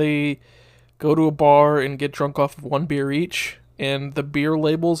then they go to a bar and get drunk off of one beer each, and the beer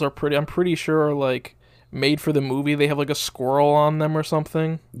labels are I'm pretty sure are like made for the movie. They have like a squirrel on them or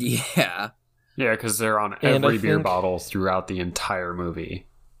something. Yeah. Yeah, because they're on every beer bottle throughout the entire movie.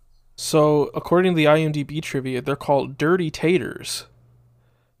 So, according to the IMDb trivia, they're called Dirty Taters.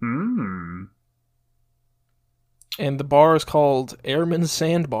 Hmm. And the bar is called Airman's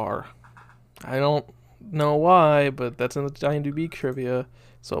Sandbar. I don't know why, but that's in the IMDb trivia,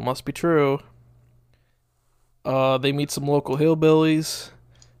 so it must be true. They meet some local hillbillies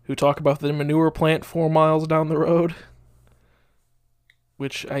who talk about the manure plant 4 miles down the road,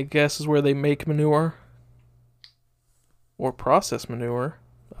 which I guess is where they make manure. Or process manure.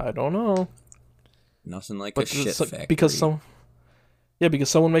 I don't know. Nothing like a shit factory. Because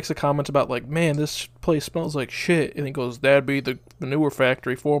someone makes a comment about like, man, this place smells like shit, and he goes, that'd be the manure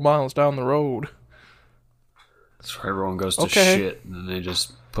factory 4 miles down the road. So everyone goes to shit, and then they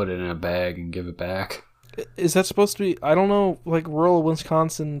just put it in a bag and give it back. Is that supposed to be? I don't know, like rural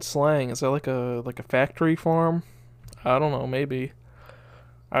Wisconsin slang. Is that like a factory farm? I don't know. Maybe.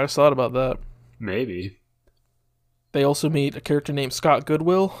 I just thought about that. Maybe. They also meet a character named Scott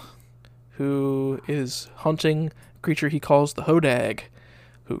Goodwill, who is hunting a creature he calls the Hodag,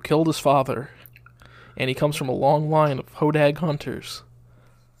 who killed his father. And he comes from a long line of Hodag hunters.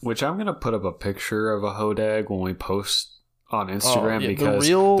 Which I'm going to put up a picture of a Hodag when we post on Instagram, because the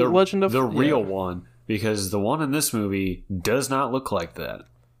real legend of... The real one, because the one in this movie does not look like that.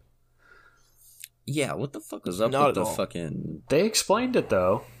 Yeah, what the fuck was up with the fucking... They explained it,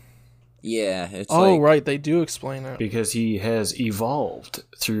 though. Yeah, it's right, they do explain it. Because he has evolved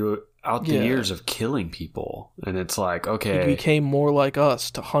throughout the years of killing people. And it's like, okay... He became more like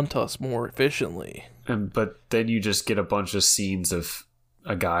us to hunt us more efficiently. But then you just get a bunch of scenes of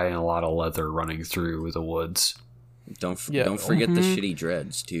a guy in a lot of leather running through the woods. Don't forget the shitty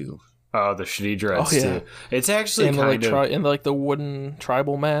dreads, too. Oh, the shitty dreads, too. It's actually and kind of... and like the wooden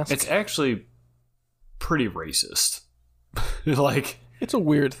tribal mask. It's actually pretty racist. Like... It's a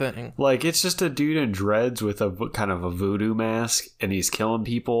weird thing. Like, it's just a dude in dreads with a kind of a voodoo mask, and he's killing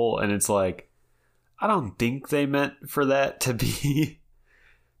people, and it's like, I don't think they meant for that to be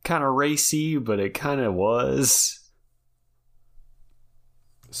kind of racy, but it kind of was.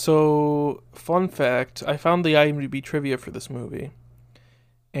 So, fun fact, I found the IMDb trivia for this movie.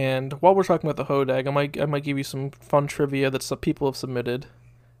 And while we're talking about the Hodag, I might give you some fun trivia that some people have submitted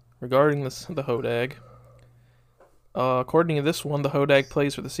regarding the Hodag. According to this one, the Hodag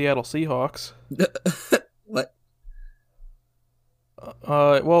plays for the Seattle Seahawks. What?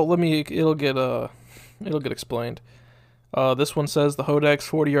 Well, it'll get explained. This one says the Hodag's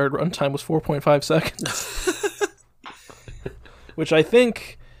 40-yard runtime was 4.5 seconds. Which I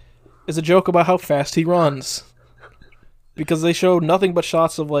think is a joke about how fast he runs. Because they show nothing but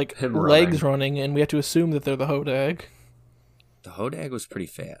shots of, like, Him legs running, and we have to assume that they're the Hodag. The Hodag was pretty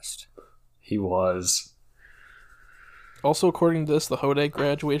fast. He was. Also, according to this, the Hodag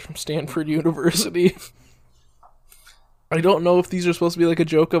graduated from Stanford University. I don't know if these are supposed to be, like, a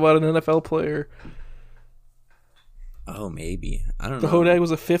joke about an NFL player. Oh, maybe. I don't The know. Hodag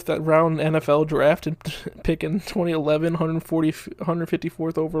was a fifth-round NFL draft and pick in 2011,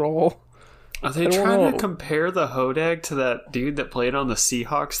 154th overall. Are they I don't trying know. to compare the Hodag to that dude that played on the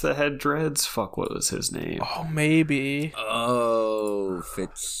Seahawks that had dreads? Fuck, what was his name? Oh, maybe. Oh,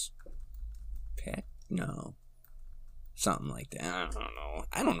 No. Something like that. I don't know.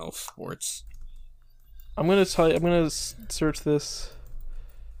 I don't know sports. I'm gonna search this.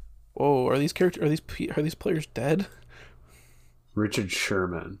 Whoa, are these players dead? Richard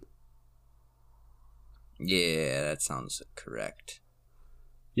Sherman. Yeah, that sounds correct.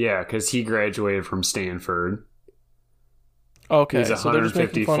 Yeah, because he graduated from Stanford. Okay, He's so they're just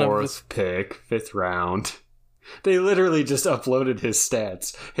making fun of 154th this. pick, 5th round. They literally just uploaded his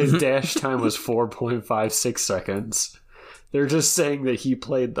stats. His dash time was 4.56 seconds. They're just saying that he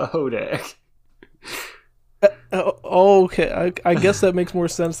played the Hodag. Okay, I guess that makes more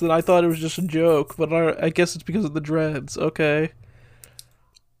sense than I thought it was just a joke, but I guess it's because of the dreads. Okay.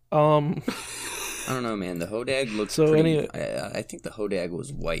 I don't know, man. The Hodag looks So pretty... any- I think the Hodag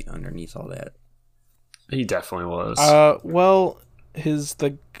was white underneath all that. He definitely was. Well,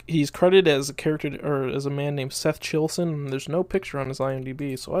 he's credited as a character or as a man named Seth Chilson, and there's no picture on his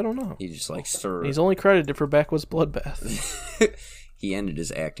IMDb, so I don't know. He just like sir. He's only credited for Backwoods Bloodbath. He ended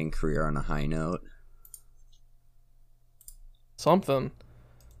his acting career on a high note. Something.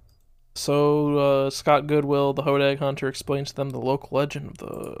 So, Scott Goodwill, the Hodag hunter, explains to them the local legend of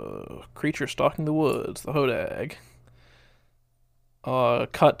the creature stalking the woods, the Hodag.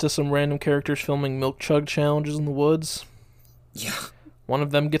 Cut to some random characters filming milk chug challenges in the woods. Yeah. One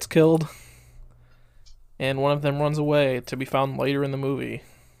of them gets killed, and one of them runs away to be found later in the movie.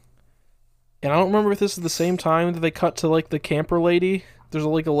 And I don't remember if this is the same time that they cut to, like, the camper lady. There's,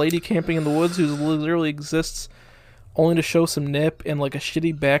 like, a lady camping in the woods who literally exists only to show some nip and, like, a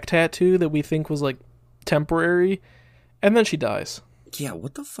shitty back tattoo that we think was, like, temporary, and then she dies. Yeah,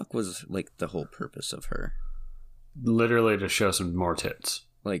 what the fuck was, like, the whole purpose of her? Literally to show some more tits.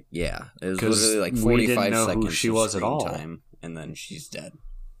 Like, yeah. It was 'Cause literally, like, we 45 didn't know who seconds she of was at screen all. time, and then she's dead.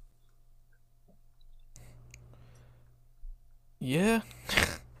 Yeah.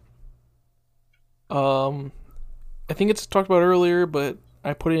 I think it's talked about earlier, but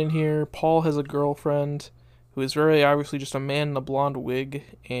I put it in here. Paul has a girlfriend who is very obviously just a man in a blonde wig,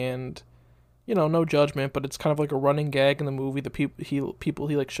 and no judgment, but it's kind of like a running gag in the movie. The people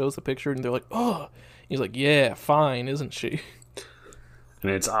he like shows the picture, and they're like, "Oh," he's like, "Yeah, fine, isn't she?"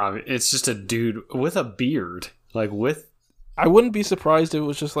 And it's just a dude with a beard. Like, with... I wouldn't be surprised if it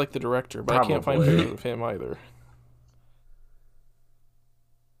was just like the director, but I can't find Probably. pictures of him either.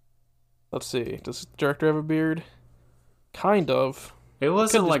 Let's see. Does the director have a beard? Kind of. It Could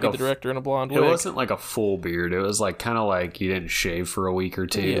wasn't just like be a... the director in a blonde It wig. wasn't like a full beard. It was like kind of like you didn't shave for a week or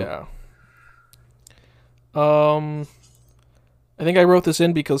two. Yeah. I think I wrote this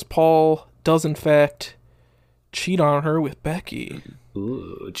in because Paul does in fact cheat on her with Becky,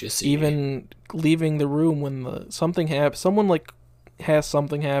 Ooh, Jesse. even leaving the room when something happens. Someone like has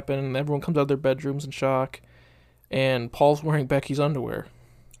something happen, and everyone comes out of their bedrooms in shock, and Paul's wearing Becky's underwear,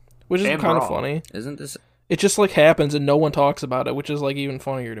 which is And kind of bra. funny. Isn't this... It just like happens and no one talks about it, which is like even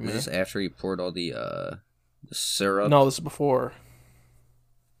funnier to me. Is this after he poured all the syrup? No, this is before.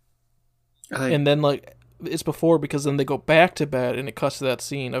 And then like it's before because then they go back to bed and it cuts to that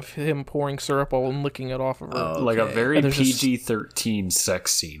scene of him pouring syrup all and licking it off of her. Oh. Like a Okay. very And there's just- PG-13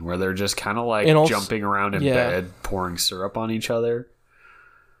 sex scene where they're just kind of like And also- jumping around in yeah. bed, pouring syrup on each other.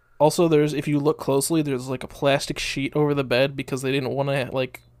 Also, if you look closely, there's like a plastic sheet over the bed because they didn't want to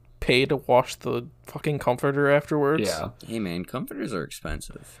like pay to wash the fucking comforter afterwards. Yeah. Hey, man, comforters are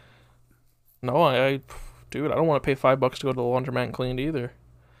expensive. No, dude, I don't want to pay $5 to go to the laundromat and clean it either.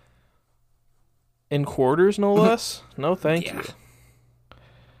 In quarters, no less. No, thank Yeah.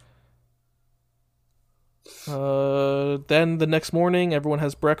 you. Then the next morning, everyone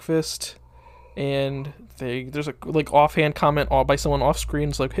has breakfast, and there's a like offhand comment by someone off screen.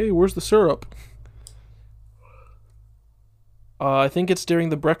 It's like, "Hey, where's the syrup?" I think it's during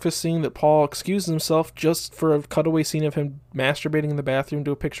the breakfast scene that Paul excuses himself just for a cutaway scene of him masturbating in the bathroom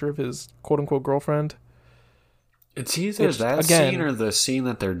to a picture of his quote-unquote girlfriend. It's either Which, that again- scene or the scene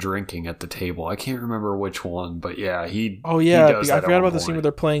that they're drinking at the table. I can't remember which one, but yeah, he. Oh yeah, he does I that forgot at about one the scene where point.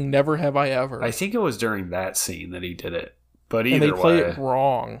 they're playing "Never Have I Ever." I think it was during that scene that he did it. But and they either play way, it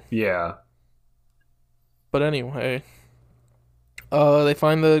wrong. yeah. But anyway, they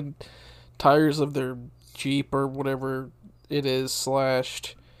find the tires of their Jeep or whatever it is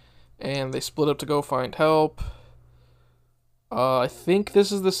slashed, and they split up to go find help. I think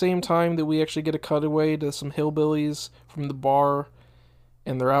this is the same time that we actually get a cutaway to some hillbillies from the bar,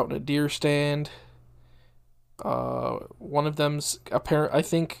 and they're out in a deer stand. One of them's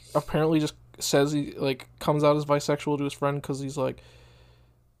apparently just says he comes out as bisexual to his friend because he's like,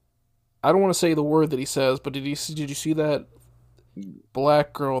 I don't want to say the word that he says, but did you see that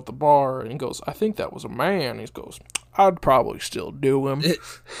black girl at the bar? And he goes, I think that was a man. He goes, I'd probably still do him.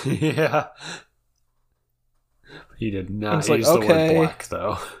 Yeah. He did not like, use the okay. word black,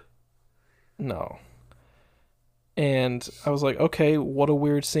 though. No. And I was like, okay, what a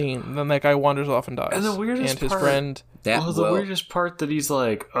weird scene. And then that guy wanders off and dies. And the weirdest and his part, friend. the weirdest part that he's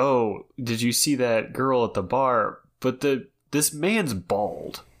like, oh, did you see that girl at the bar? But this man's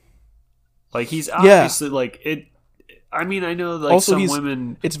bald. Like, he's obviously like it. I mean, I know like also, some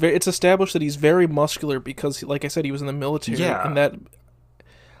women. It's established that he's very muscular because, like I said, he was in the military. Yeah. And that,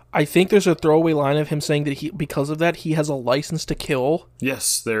 I think there's a throwaway line of him saying that because of that, he has a license to kill.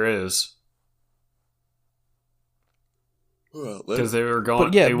 Yes, there is. Well, Because they were going.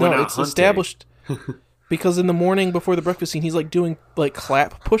 But yeah, they went out it's hunting. established because in the morning before the breakfast scene, he's like doing like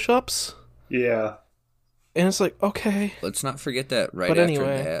clap push-ups, Yeah. and it's like, okay. let's not forget that right But after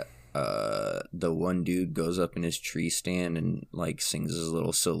anyway. that, the one dude goes up in his tree stand and like sings his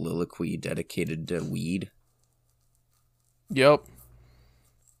little soliloquy dedicated to weed. Yep.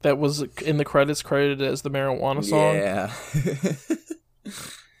 That was in the credits credited as the marijuana song. Yeah.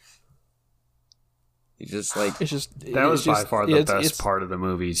 He just like It's just That was by far the best it's, part of the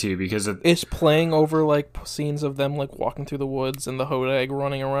movie too, because It's playing over like scenes of them like walking through the woods and the hodag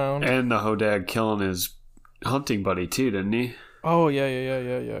running around. and the hodag killing his hunting buddy too, didn't he? Oh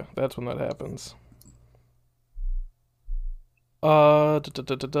yeah. That's when that happens.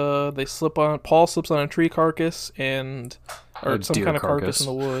 They slip on. Paul slips on a tree carcass or A some deer kind of carcass carcass. in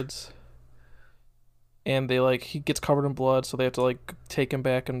the woods, and he gets covered in blood, so they have to take him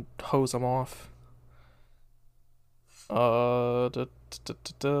back and hose him off. Some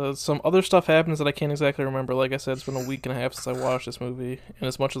other stuff happens that I can't exactly remember. Like I said, it's been a week and a half since I watched this movie, and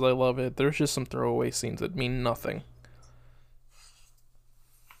as much as I love it, there's just some throwaway scenes that mean nothing.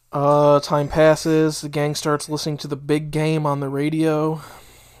 Time passes. The gang starts listening to the big game on the radio,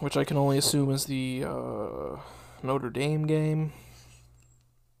 which I can only assume is the Notre Dame game.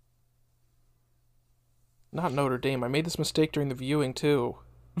 Not Notre Dame. I made this mistake during the viewing too.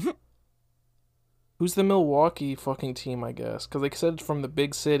 Who's the Milwaukee fucking team, I guess? Because they said it's from the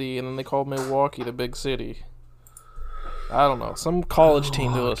big city, and then they called Milwaukee the big city. I don't know. Some college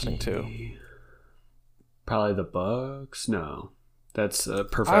team they're listening to. Probably the Bucks? No. That's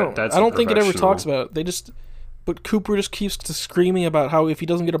perfect. I don't think it ever talks about it. But Cooper just keeps screaming about how if he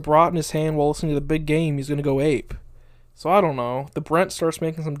doesn't get a brat in his hand while listening to the big game, he's gonna go ape. So I don't know. The Brent starts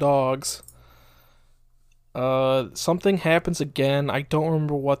making some dogs. Something happens again. I don't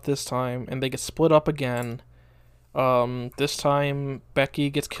remember what this time, and they get split up again. This time Becky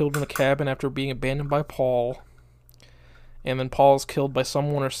gets killed in the cabin after being abandoned by Paul, and then Paul's killed by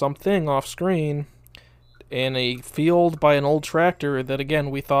someone or something off screen in a field by an old tractor that, again,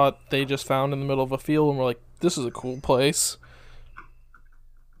 we thought they just found in the middle of a field, and we're like, this is a cool place.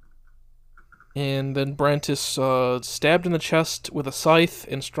 And then Brent is stabbed in the chest with a scythe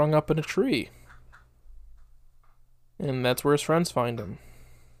and strung up in a tree. And that's where his friends find him.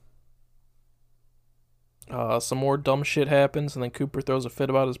 Some more dumb shit happens, and then Cooper throws a fit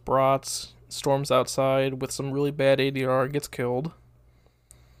about his brats, storms outside with some really bad ADR, and gets killed.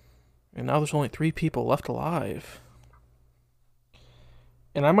 And now there's only 3 people left alive.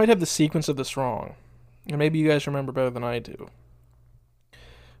 And I might have the sequence of this wrong. And maybe you guys remember better than I do.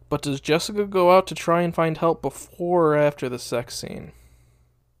 But does Jessica go out to try and find help before or after the sex scene?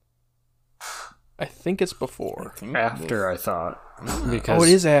 I think it's before. After, I thought. Because, Oh,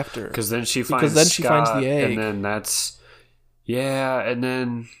 it is after. Because then she finds she finds the egg. And then that's... Yeah,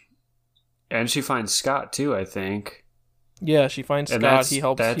 and she finds Scott, too, I think. Yeah, she finds And Scott. He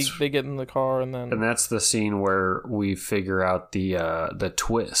helps. that's- They get in the car, and then... And that's the scene where we figure out the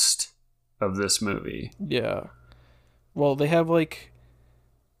twist of this movie. Yeah. Well, they have,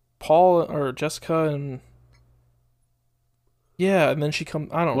 Paul or Jessica and... Yeah, and then she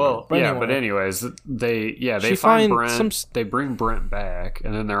comes... I don't know. Well, yeah, but anyways, they She find find Brent, they bring Brent back,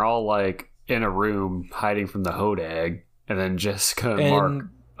 and then they're all, in a room hiding from the hodag, and then Jessica and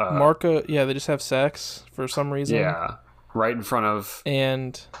Mark... Marka, yeah, they just have sex for some reason. Yeah. Right in front of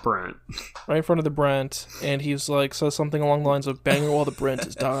and Brent. right in front of the Brent, and he's like says something along the lines of "bang her while the Brent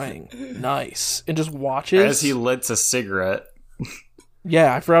is dying." Nice, and just watches As he lights a cigarette.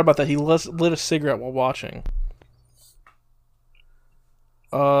 Yeah, I forgot about that. He lit a cigarette while watching.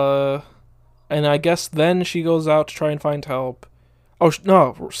 And I guess then she goes out to try and find help. Oh,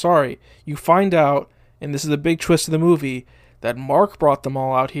 no, sorry. You find out, and this is a big twist of the movie, that Mark brought them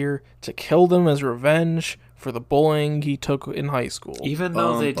all out here to kill them as revenge for the bullying he took in high school. Even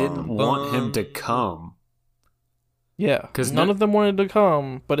though they didn't want him to come. Yeah, because none of them wanted to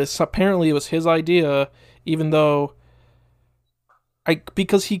come, but apparently it was his idea, even though...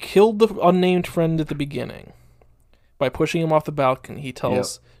 because he killed the unnamed friend at the beginning. By pushing him off the balcony, he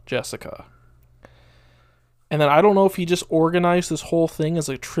tells Jessica. And then I don't know if he just organized this whole thing as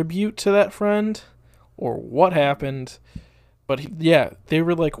a tribute to that friend, or what happened. But they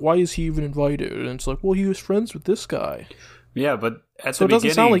were like, why is he even invited? And it's like, well, he was friends with this guy. Yeah, but at so the beginning... So it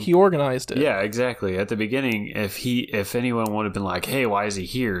doesn't sound like he organized it. Yeah, exactly. At the beginning, if anyone would have been like, hey, why is he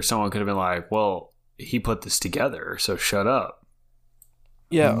here? Someone could have been like, well, he put this together, so shut up.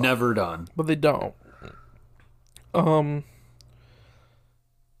 Yeah. Never done. But they don't. Yeah,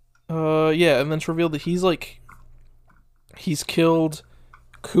 and then it's revealed that he's killed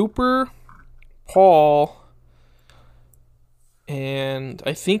Cooper, Paul, and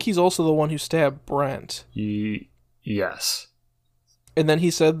I think he's also the one who stabbed Brent. Yes. And then he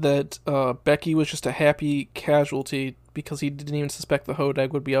said that Becky was just a happy casualty because he didn't even suspect the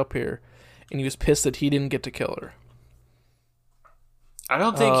Hodag would be up here, and he was pissed that he didn't get to kill her. I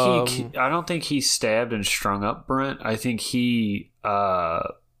don't think he stabbed and strung up Brent. I think the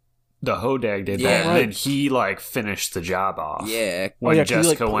Hodag did that, and then he finished the job off. Yeah, when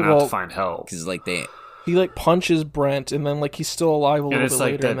Jessica went out to find help, because he punches Brent, and then he's still alive a little bit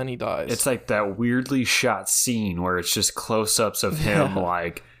later, and then he dies. It's like that weirdly shot scene where it's just close-ups of him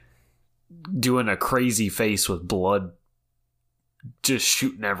doing a crazy face with blood just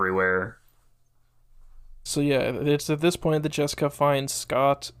shooting everywhere. So yeah, it's at this point that Jessica finds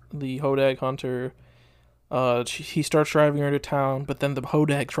Scott, the Hodag hunter. He starts driving her to town, but then the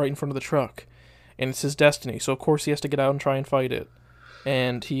Hodag's right in front of the truck, and it's his destiny. So of course he has to get out and try and fight it,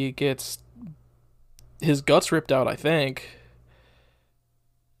 and he gets his guts ripped out, I think.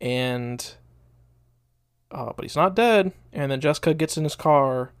 And but he's not dead. And then Jessica gets in his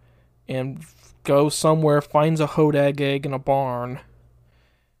car and goes somewhere, finds a Hodag egg in a barn.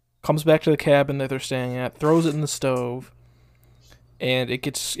 Comes back to the cabin that they're staying at, throws it in the stove, and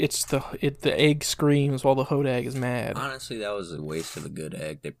the egg screams while the Hodag is mad. Honestly, that was a waste of a good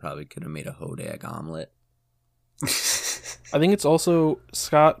egg. They probably could have made a Hodag omelet. I think it's also,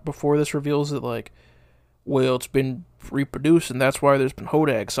 Scott, before this reveals it, well, it's been reproduced, and that's why there's been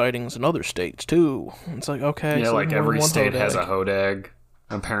Hodag sightings in other states, too. It's like, okay. Yeah, so every state Hodag has a Hodag,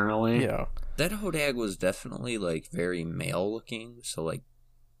 apparently. Yeah. That Hodag was definitely, very male-looking, so,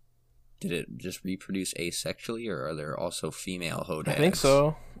 did it just reproduce asexually, or are there also female Hodags? I think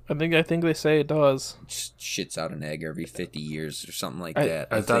so. I think they say it does. Shits out an egg every 50 years or something like that.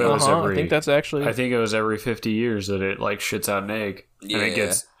 I thought it was I think that's actually... I think it was every 50 years that it, shits out an egg.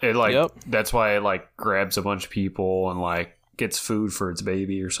 Yeah. And that's why it, grabs a bunch of people and, gets food for its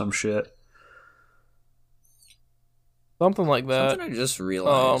baby or some shit. Something like that. Something I just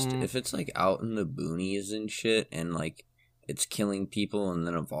realized, if it's, out in the boonies and shit, and, it's killing people and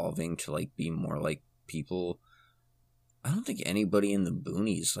then evolving to be more like people, I don't think anybody in the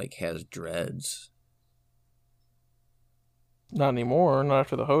boonies has dreads. Not anymore. Not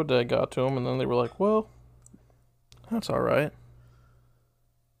after the Hodag got to him, and then they were like, well, that's alright.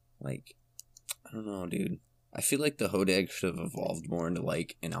 I don't know, dude. I feel like the Hodag should have evolved more into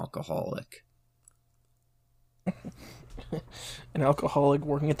an alcoholic. An alcoholic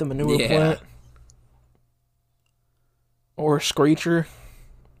working at the manure plant. Or a screecher.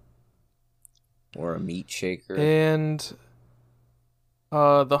 Or a meat shaker. And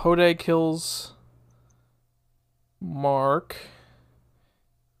the Hodag kills Mark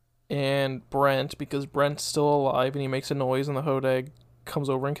and Brent because Brent's still alive and he makes a noise and the Hodag comes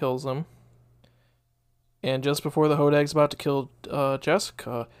over and kills him. And just before the Hodag's about to kill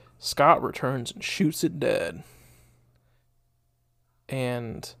Jessica, Scott returns and shoots it dead.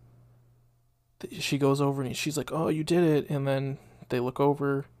 And she goes over and she's like, oh, you did it. And then they look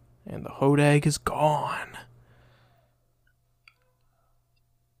over and the Hodag is gone.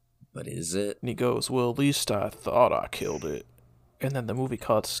 But is it? And he goes, well, at least I thought I killed it. And then the movie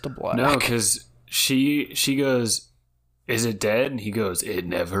cuts to black. No, because she goes, is it dead? And he goes, it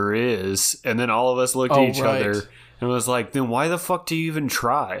never is. And then all of us looked at each other and was like, then why the fuck do you even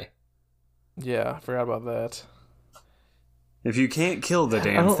try? Yeah, I forgot about that. If you can't kill the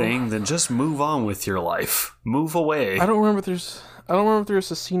damn thing, then just move on with your life. Move away. I don't remember if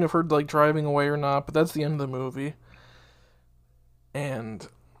there's a scene of her like driving away or not, but that's the end of the movie. And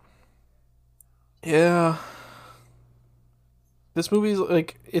yeah, this movie's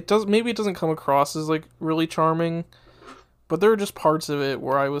like it doesn't come across as like really charming, but there are just parts of it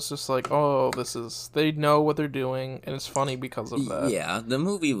where I was just like, oh, they know what they're doing, and it's funny because of that. Yeah, the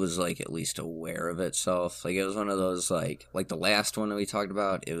movie was like at least aware of itself. Like it was one of those like the last one that we talked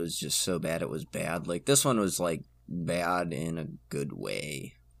about, it was just so bad it was bad. Like this one was like bad in a good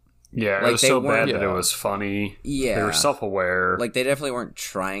way. Yeah, like, it was so bad that it was funny. Yeah. They were self-aware. Like, they definitely weren't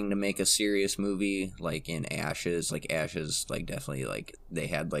trying to make a serious movie, like, in Ashes. Like, Ashes, like, definitely, like, they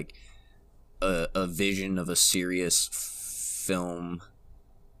had, like, a vision of a serious film,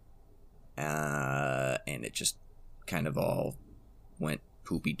 and it just kind of all went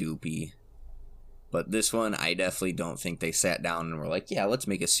poopy-doopy. But this one, I definitely don't think they sat down and were like, yeah, let's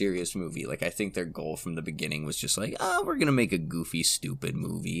make a serious movie. Like, I think their goal from the beginning was just like, we're gonna make a goofy, stupid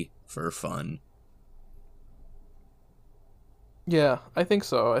movie for fun. Yeah, I think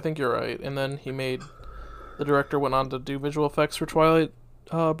so. I think you're right. And then the director went on to do visual effects for Twilight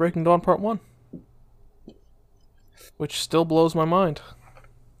Breaking Dawn Part 1. Which still blows my mind.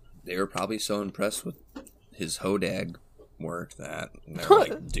 They were probably so impressed with his Hodag work that they're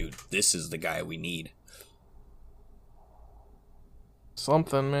like, dude, this is the guy we need.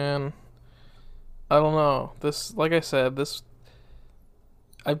 Something, man. I don't know. This, like I said,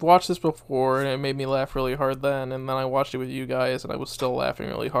 I've watched this before and it made me laugh really hard then, and then I watched it with you guys and I was still laughing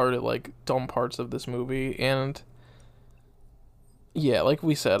really hard at like dumb parts of this movie. And yeah, like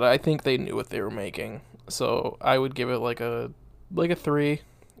we said, I think they knew what they were making, so I would give it like a 3.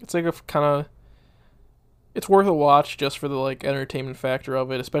 It's like a kind of, it's worth a watch just for the like entertainment factor of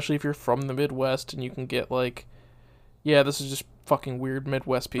it, especially if you're from the Midwest and you can get like, yeah, this is just fucking weird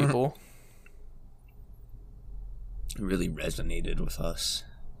Midwest people. It really resonated with us.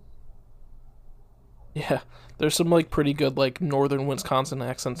 Yeah, there's some like pretty good like northern Wisconsin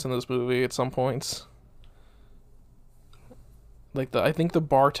accents in this movie at some points. Like I think the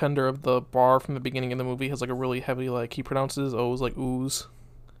bartender of the bar from the beginning of the movie has like a really heavy like he pronounces O's like ooze.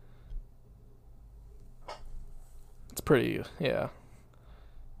 It's pretty, yeah.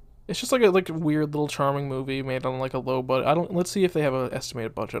 It's just like a weird little charming movie made on like a low budget. Let's see if they have an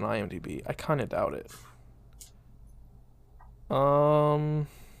estimated budget on IMDb. I kind of doubt it.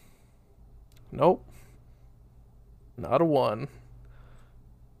 Nope. Not a 1.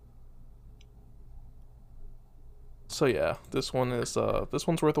 So yeah, this one's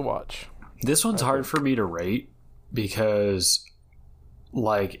worth a watch. This one's hard for me to rate because,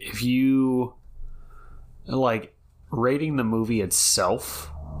 like, if you like rating the movie itself,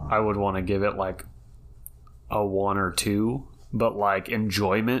 I would want to give it like a 1 or 2, but like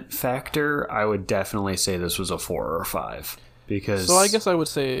enjoyment factor, I would definitely say this was a 4 or 5 because. So I guess I would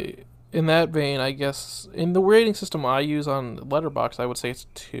say in that vein, I guess in the rating system I use on Letterboxd, I would say it's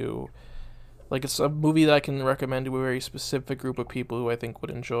 2. Like it's a movie that I can recommend to a very specific group of people who I think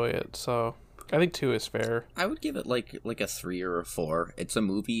would enjoy it. So I think 2 is fair. I would give it like a 3 or a 4. It's a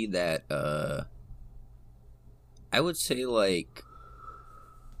movie that I would say like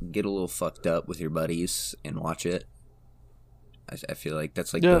get a little fucked up with your buddies and watch it. I feel like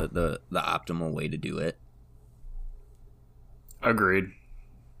that's like the optimal way to do it. Agreed.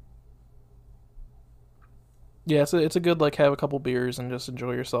 Yeah, it's a good like have a couple beers and just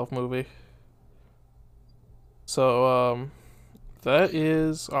enjoy yourself movie. So that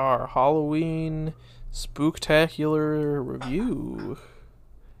is our Halloween spooktacular review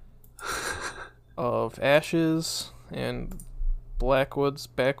of Ashes and Backwoods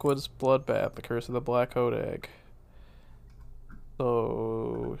Bloodbath: The Curse of the Black Hodag.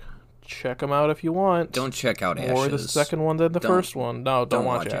 So check them out if you want. Don't check out Ashes. Or the second one than the first one. No, don't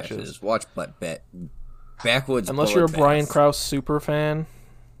watch Ashes. Watch Backwoods. Unless you're a Brian Krause super fan,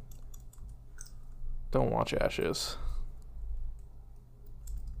 don't watch Ashes.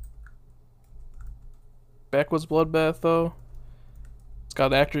 Backwoods Bloodbath, though, it's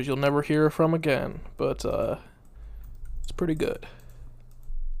got actors you'll never hear from again, but it's pretty good.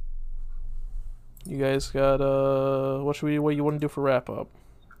 You guys got what you want to do for wrap up?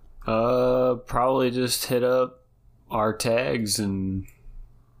 Probably just hit up our tags and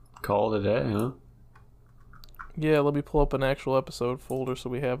call it a day, huh? Yeah, let me pull up an actual episode folder so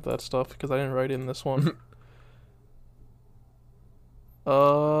we have that stuff because I didn't write in this one.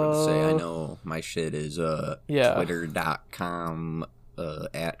 Let's say I know my shit is yeah. Twitter.com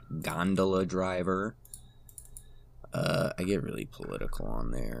at Gondola Driver. I get really political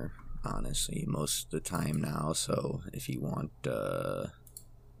on there. honestly, most of the time now. So if you want some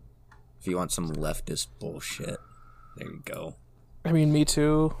leftist bullshit, there you go. I mean, me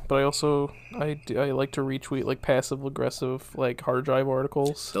too, but I also I like to retweet like passive aggressive like hard drive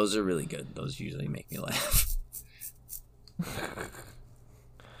articles. Those are really good. Those usually make me laugh.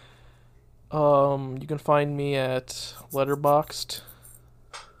 You can find me at Letterboxd,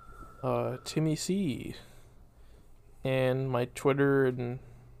 Timmy C, and my Twitter and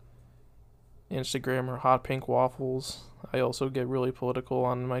Instagram are Hot Pink Waffles. I also get really political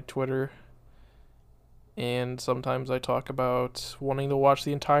on my Twitter, and sometimes I talk about wanting to watch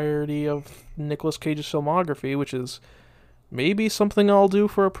the entirety of Nicolas Cage's filmography, which is maybe something I'll do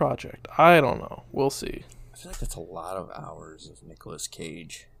for a project. I don't know. We'll see. I feel like that's a lot of hours of Nicolas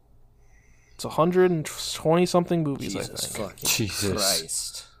Cage. It's 120 something movies, I Jesus think. fucking Jesus.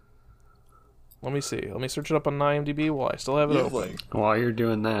 Christ. Let me see. Let me search it up on IMDb while I still have it open. While you're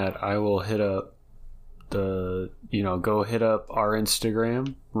doing that, I will hit up go hit up our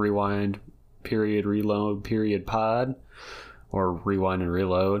Instagram, rewind, period, reload, period, pod, or rewind and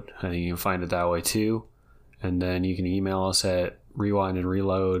reload. I think you can find it that way too. And then you can email us at rewind and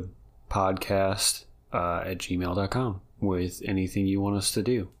reload podcast at gmail.com with anything you want us to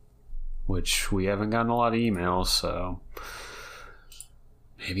do, which we haven't gotten a lot of emails, so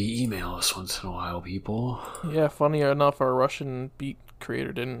maybe email us once in a while, people. Yeah, funny enough, our Russian beat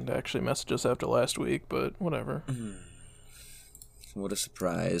creator didn't actually message us after last week, but whatever. What a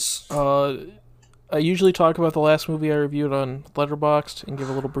surprise. I usually talk about the last movie I reviewed on Letterboxd and give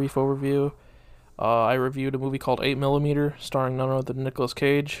a little brief overview. I reviewed a movie called 8mm, starring none other than Nicolas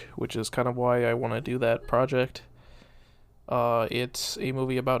Cage, which is kind of why I want to do that project. It's a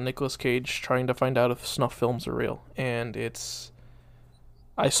movie about Nicolas Cage trying to find out if snuff films are real, and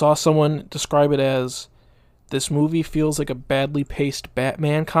I saw someone describe it as, this movie feels like a badly paced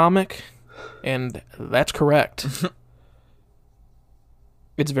Batman comic, and that's correct.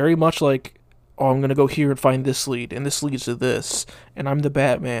 It's very much like, oh, I'm gonna go here and find this lead, and this leads to this, and I'm the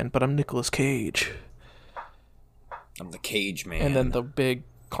Batman, but I'm Nicolas Cage. I'm the Cage Man. And then the big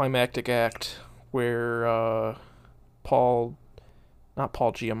climactic act where not Paul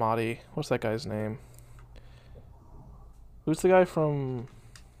Giamatti, what's that guy's name? Who's the guy from...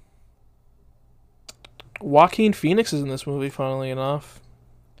 Joaquin Phoenix is in this movie, funnily enough.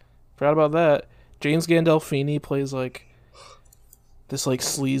 Forgot about that. James Gandolfini plays like this like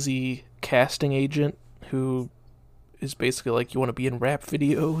sleazy casting agent who is basically like, you want to be in rap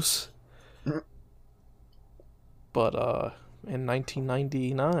videos. But in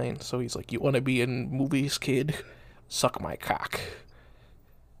 1999, so he's like, you want to be in movies, kid? Suck my cock.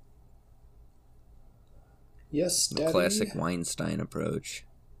 Yes, the Daddy. classic Weinstein approach.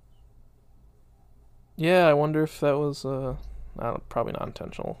 Yeah, I wonder if that was probably not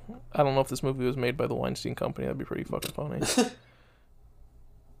intentional. I don't know if this movie was made by the Weinstein Company. That'd be pretty fucking funny.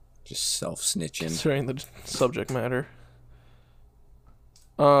 Just self-snitching. Considering the subject matter.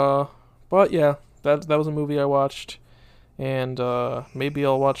 But yeah, that was a movie I watched, and maybe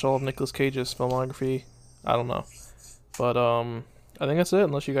I'll watch all of Nicolas Cage's filmography. I don't know, but I think that's it.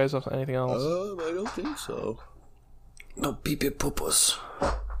 Unless you guys have anything else. I don't think so. No pee-pee poopos.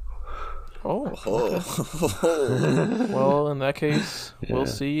 Oh. Well, in that case, we'll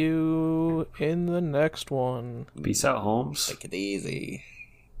see you in the next one. Peace out, Holmes. Take it easy.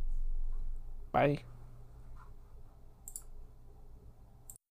 Bye.